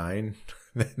 2.9,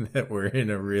 that we're in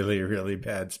a really, really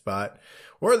bad spot,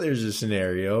 or there's a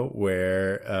scenario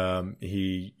where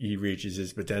he reaches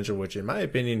his potential, which in my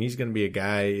opinion, he's going to be a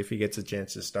guy, if he gets a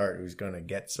chance to start, who's going to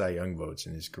get Cy Young votes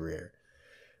in his career.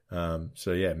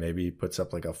 So yeah, maybe he puts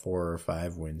up like a 4 or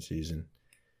 5 win season.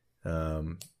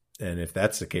 And if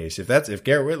that's the case, if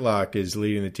Garrett Whitlock is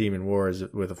leading the team in WAR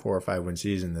with a 4 or 5 win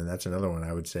season, then that's another one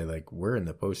I would say, like, we're in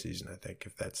the postseason, I think,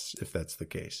 if that's the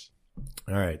case.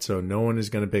 All right, so no one is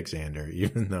going to pick Xander,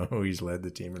 even though he's led the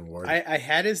team in WAR. I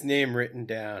had his name written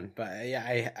down, but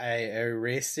I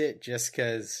erased it just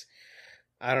because,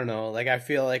 I don't know, like, I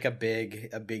feel like a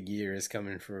big year is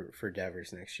coming for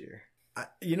Devers next year.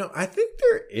 I think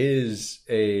there is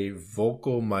a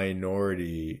vocal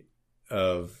minority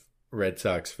of Red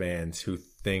Sox fans who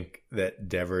think that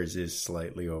Devers is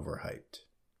slightly overhyped.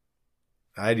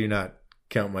 I do not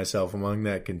count myself among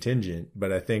that contingent,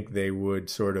 but I think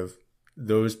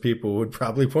those people would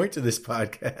probably point to this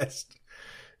podcast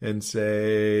and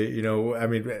say,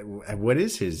 what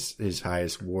is his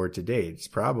highest WAR to date? It's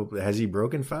probably, has he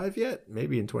broken 5 yet?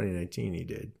 Maybe in 2019 he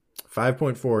did.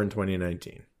 5.4 in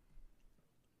 2019.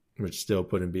 Which still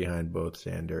put him behind both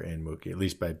Xander and Mookie, at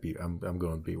least by B. I'm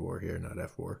going B WAR here, not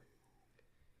F WAR.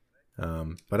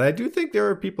 But I do think there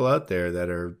are people out there that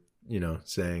are,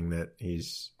 saying that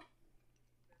he's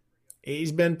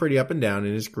been pretty up and down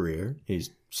in his career. He's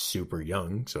super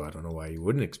young, so I don't know why you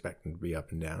wouldn't expect him to be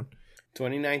up and down.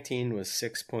 2019 was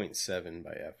 6.7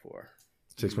 by F WAR.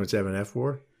 6.7 F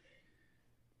WAR.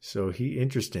 So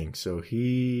interesting. So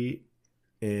and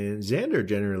Xander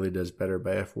generally does better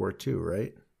by F WAR too,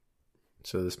 right?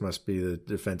 So this must be the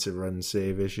defensive run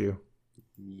save issue.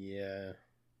 Yeah.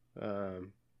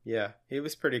 Yeah, he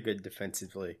was pretty good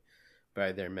defensively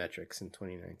by their metrics in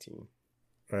 2019.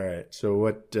 All right. So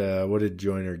what did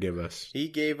Joyner give us? He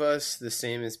gave us the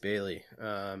same as Bailey.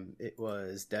 It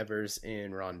was Devers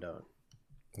and Rondon.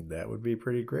 That would be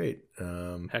pretty great.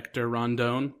 Hector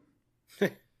Rondon.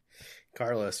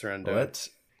 Carlos Rondon. What?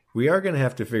 We are going to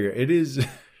have to figure. It is.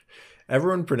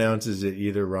 Everyone pronounces it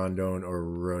either Rondon or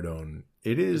Rodon.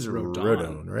 It is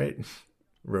Rodon, right?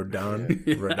 Rodon.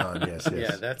 Yeah. Rodon, yes.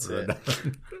 Yeah, that's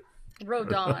Rodon. It.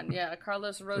 Rodon, yeah.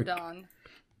 Carlos Rodon.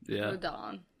 Yeah.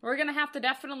 Rodon. We're going to have to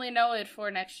definitely know it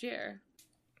for next year.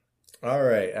 All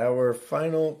right. Our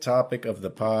final topic of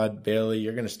the pod. Bailey,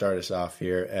 you're going to start us off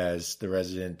here as the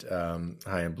resident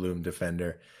Chaim Bloom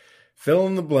defender. Fill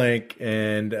in the blank,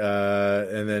 and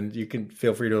then you can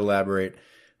feel free to elaborate.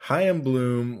 Chaim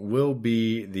Bloom will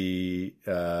be the,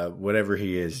 whatever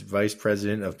he is, vice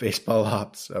president of baseball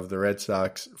ops of the Red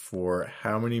Sox for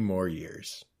how many more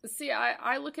years? See,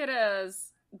 I look at it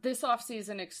as this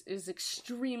offseason is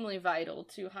extremely vital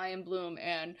to Chaim Bloom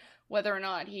and whether or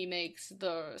not he makes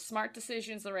the smart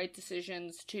decisions, the right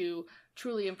decisions to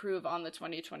truly improve on the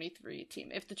 2023 team.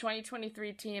 If the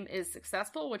 2023 team is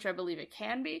successful, which I believe it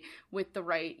can be, with the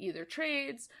right either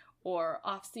trades or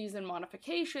off-season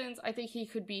modifications, I think he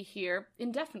could be here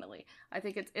indefinitely. I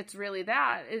think it's really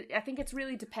that. I think it's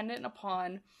really dependent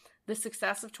upon the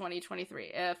success of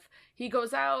 2023. If he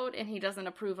goes out and he doesn't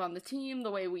improve on the team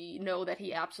the way we know that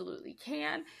he absolutely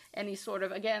can, and he sort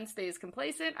of, again, stays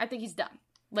complacent, I think he's done.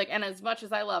 And as much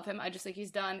as I love him, I just think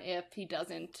he's done if he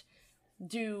doesn't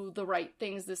do the right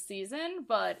things this season.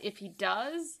 But if he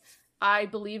does, I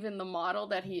believe in the model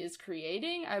that he is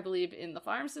creating. I believe in the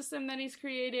farm system that he's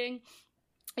creating.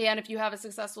 And if you have a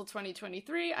successful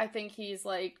 2023, I think he's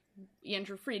like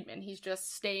Andrew Friedman. He's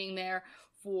just staying there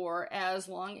for as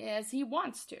long as he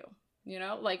wants to.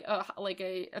 Like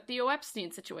a Theo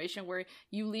Epstein situation where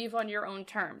you leave on your own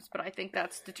terms. But I think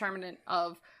that's determinant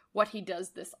of what he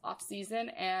does this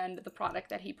offseason and the product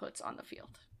that he puts on the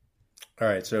field. All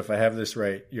right, so if I have this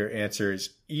right, your answer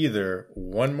is either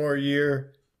one more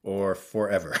year or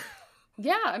forever.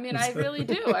 Yeah, I mean, I really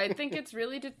do. I think it's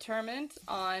really determined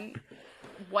on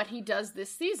what he does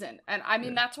this season. And I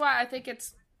mean, that's why I think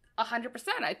it's 100%.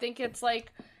 I think it's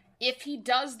like, if he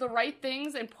does the right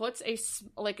things and puts a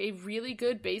really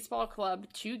good baseball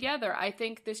club together, I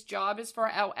think this job is for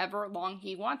however long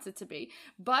he wants it to be.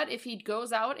 But if he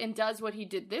goes out and does what he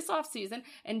did this offseason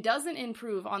and doesn't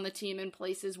improve on the team in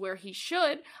places where he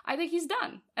should, I think he's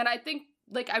done. And I think,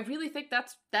 I really think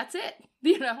that's it,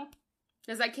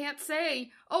 Because I can't say,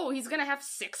 oh, he's going to have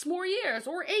 6 more years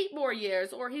or 8 more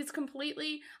years, or he's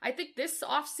completely, I think this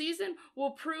offseason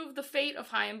will prove the fate of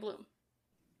Chaim Bloom.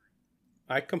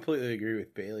 I completely agree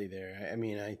with Bailey there. I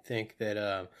mean, I think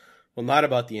that, not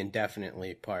about the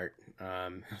indefinitely part.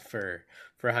 for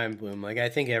Chaim Bloom. Like, I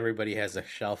think everybody has a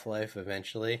shelf life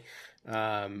eventually,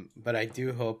 but I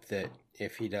do hope that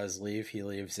if he does leave, he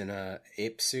leaves in a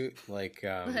ape suit, like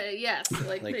yes,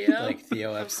 like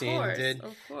Theo Epstein did.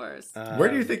 Of course. Where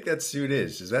do you think that suit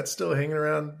is? Is that still hanging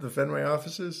around the Fenway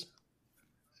offices?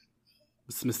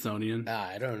 Smithsonian.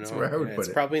 I don't know. That's where I would put it's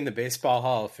it. probably in the Baseball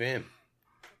Hall of Fame,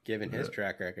 given his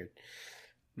track record.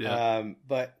 Yeah.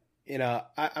 But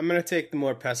I'm going to take the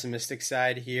more pessimistic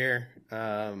side here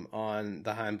on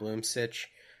the Chaim Bloom sitch.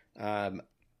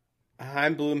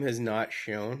 Chaim Bloom has not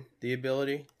shown the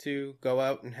ability to go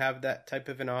out and have that type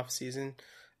of an off season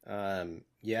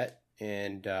yet.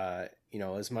 And,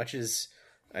 as much as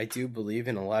I do believe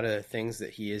in a lot of the things that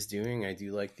he is doing, I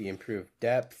do like the improved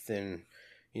depth and,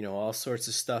 all sorts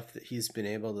of stuff that he's been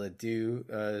able to do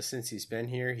since he's been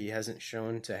here. He hasn't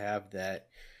shown to have that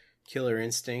killer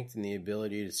instinct and the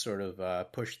ability to sort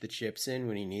of push the chips in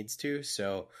when he needs to.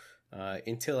 So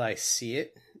until I see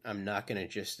it, I'm not going to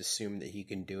just assume that he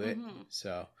can do it. Mm-hmm.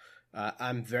 So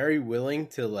I'm very willing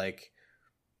to let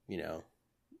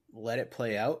it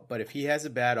play out. But if he has a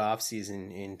bad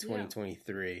offseason in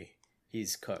 2023,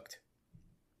 he's cooked.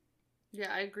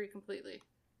 Yeah, I agree completely.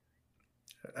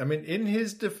 I mean, in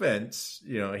his defense,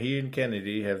 he and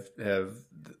Kennedy have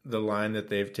the line that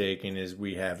they've taken is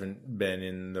we haven't been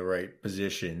in the right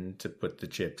position to put the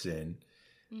chips in,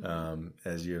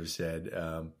 as you have said.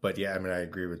 But yeah, I mean, I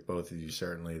agree with both of you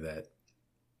certainly that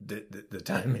the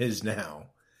time is now.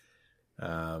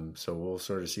 So we'll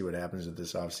sort of see what happens with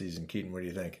this offseason. Keaton, what do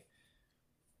you think?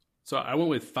 So I went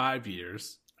with 5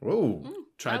 years. Whoa!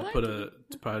 Tried to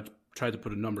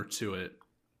put a number to it.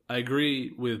 I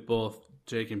agree with both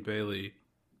Jake and Bailey,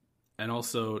 and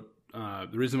also the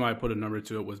reason why I put a number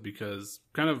to it was because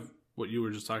kind of what you were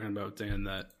just talking about, Dan,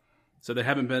 so they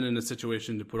haven't been in a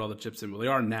situation to put all the chips in. Well, they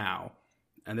are now,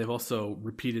 and they've also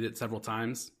repeated it several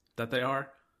times that they are.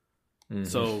 Mm-hmm.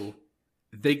 So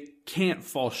they can't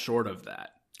fall short of that.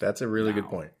 That's a really good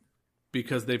point.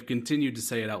 Because they've continued to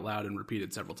say it out loud and repeat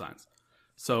it several times.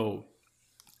 So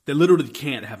they literally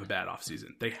can't have a bad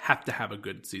offseason. They have to have a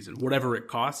good season. Whatever it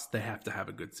costs, they have to have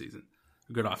a good season.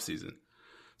 Good off season.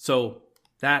 So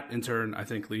that in turn, I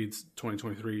think leads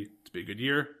 2023 to be a good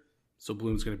year. So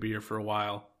Bloom's going to be here for a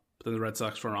while, but then the Red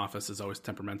Sox front office is always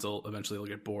temperamental. Eventually they'll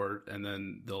get bored and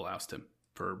then they'll oust him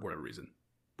for whatever reason,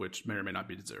 which may or may not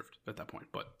be deserved at that point,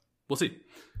 but we'll see.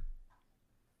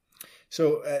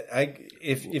 So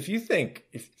if you think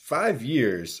 5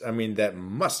 years, I mean, that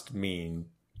must mean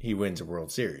he wins a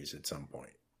World Series at some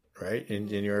point, right? In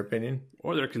your opinion?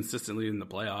 Or they're consistently in the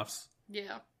playoffs.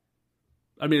 Yeah.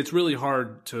 I mean, it's really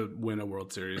hard to win a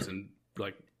World Series and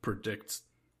predict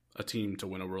a team to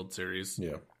win a World Series.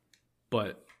 Yeah.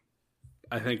 But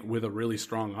I think with a really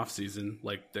strong offseason,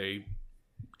 like they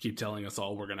keep telling us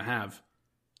all we're going to have,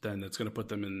 then it's going to put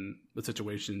them in the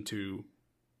situation to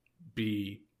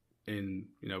be in,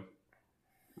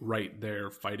 right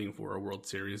there fighting for a World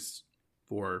Series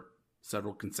for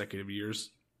several consecutive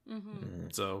years. Mm-hmm.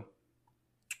 So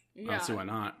I don't see why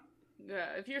not. Yeah,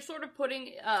 if you're sort of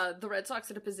putting the Red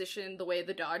Sox in a position the way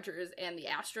the Dodgers and the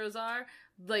Astros are,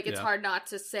 it's hard not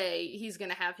to say he's going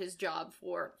to have his job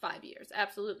for 5 years.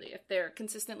 Absolutely. If they're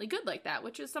consistently good like that,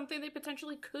 which is something they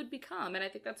potentially could become. And I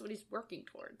think that's what he's working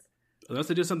towards. Unless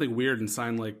they do something weird and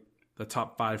sign the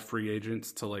top 5 free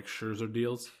agents to Scherzer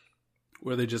deals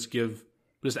where they just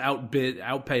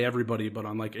outpay everybody, but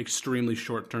on extremely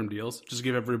short-term deals. Just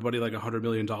give everybody $100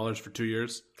 million for 2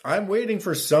 years. I'm waiting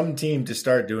for some team to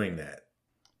start doing that.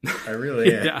 I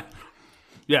really am.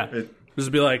 Yeah.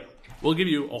 Just be we'll give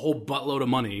you a whole buttload of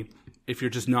money if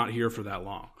you're just not here for that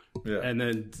long. Yeah. And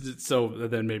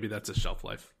then maybe that's a shelf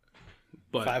life.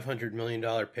 But $500 million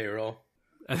payroll.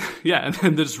 Yeah, and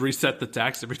then they just reset the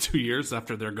tax every 2 years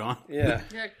after they're gone. Yeah.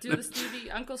 Yeah, do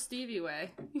the Uncle Stevie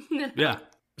way. Yeah.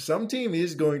 Some team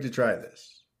is going to try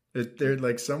this.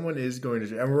 Someone is going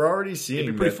to, and we're already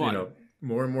seeing that,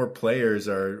 more and more players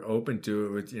are open to it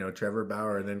with, Trevor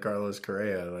Bauer and then Carlos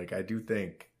Correa. I do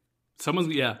think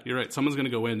you're right. Someone's going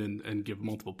to go in and give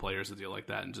multiple players a deal like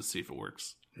that and just see if it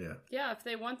works. Yeah. Yeah. If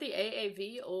they want the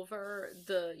AAV over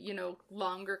the,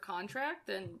 longer contract,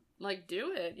 then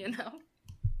do it,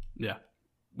 Yeah.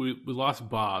 We lost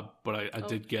Bob, but I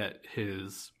did get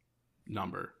his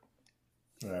number.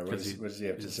 All right, what does he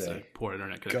have to say? Poor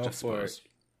internet connection. Go for it.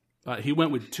 He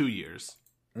went with 2 years.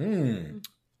 And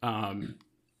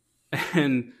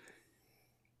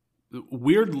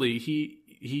weirdly,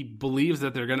 he believes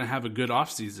that they're going to have a good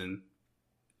offseason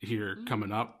here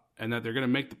coming up and that they're going to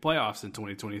make the playoffs in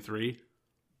 2023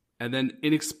 and then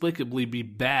inexplicably be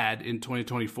bad in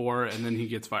 2024 and then he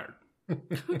gets fired.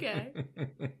 Okay.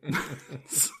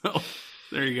 So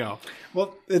there you go.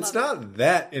 Well, it's not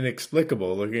that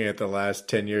inexplicable looking at the last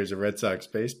 10 years of Red Sox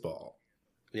baseball.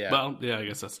 Yeah. Well, yeah, I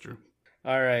guess that's true.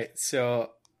 All right.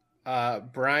 So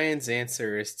Brian's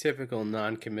answer is typical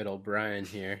non-committal Brian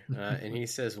here. And he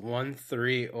says 1,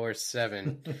 3, or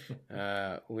 7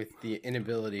 with the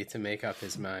inability to make up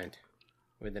his mind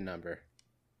with a number.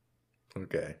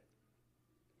 Okay.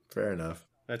 Fair enough.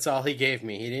 That's all he gave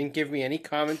me. He didn't give me any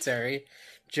commentary,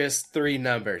 just 3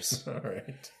 numbers. All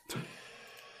right.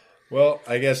 Well,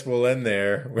 I guess we'll end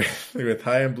there with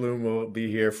High and Bloom. Will be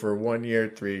here for 1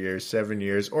 year, 3 years, 7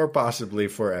 years, or possibly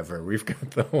forever. We've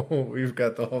got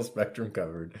the whole spectrum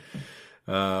covered.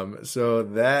 So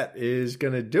that is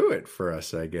going to do it for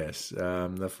us, I guess.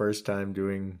 The first time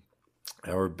doing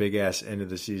our big ass end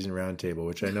of the season roundtable,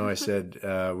 which I know I said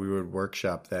we would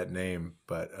workshop that name,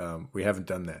 but we haven't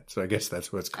done that. So I guess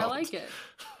that's what it's called. I like it.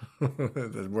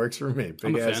 That works for me.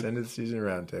 Big ass end of the season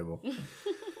roundtable.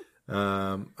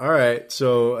 All right.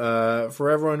 So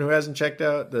for everyone who hasn't checked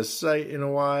out the site in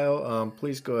a while,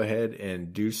 please go ahead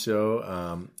and do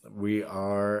so. We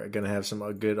are going to have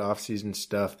some good off-season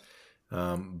stuff.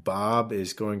 Bob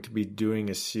is going to be doing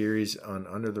a series on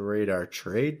under the radar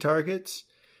trade targets.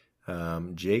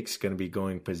 Jake's going to be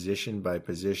going position by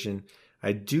position.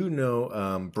 I do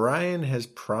know Brian has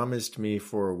promised me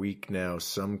for a week now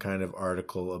some kind of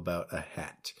article about a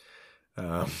hat.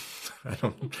 I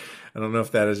don't know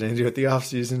if that has anything to do with the off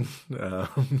season,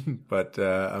 but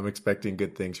I'm expecting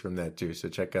good things from that too. So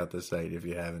check out the site if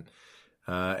you haven't.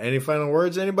 Any final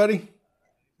words, anybody?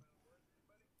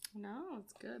 No,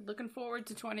 it's good. Looking forward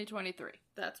to 2023.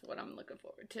 That's what I'm looking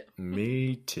forward to.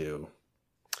 Me too.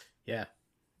 Yeah.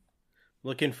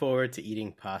 Looking forward to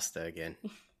eating pasta again.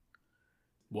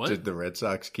 What? Did the Red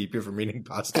Sox keep you from eating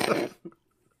pasta?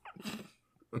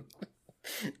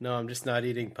 No, I'm just not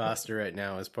eating pasta right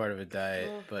now as part of a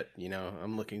diet, but,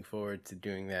 I'm looking forward to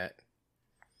doing that.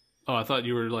 Oh, I thought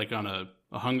you were like on a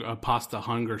pasta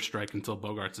hunger strike until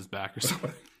Bogarts is back or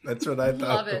something. That's what I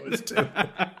thought it was too.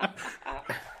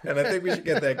 And I think we should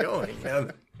get that going.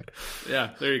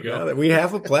 Yeah, there you go. Now that we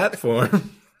have a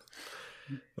platform,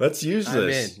 let's use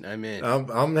this. I'm in.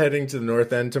 I'm heading to the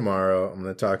North End tomorrow. I'm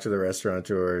going to talk to the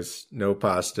restaurateurs. No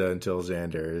pasta until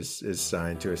Xander is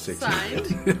signed to a 6-year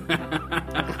deal.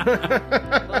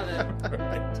 Love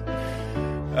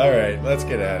it. All right, let's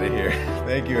get out of here.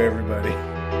 Thank you,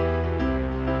 everybody.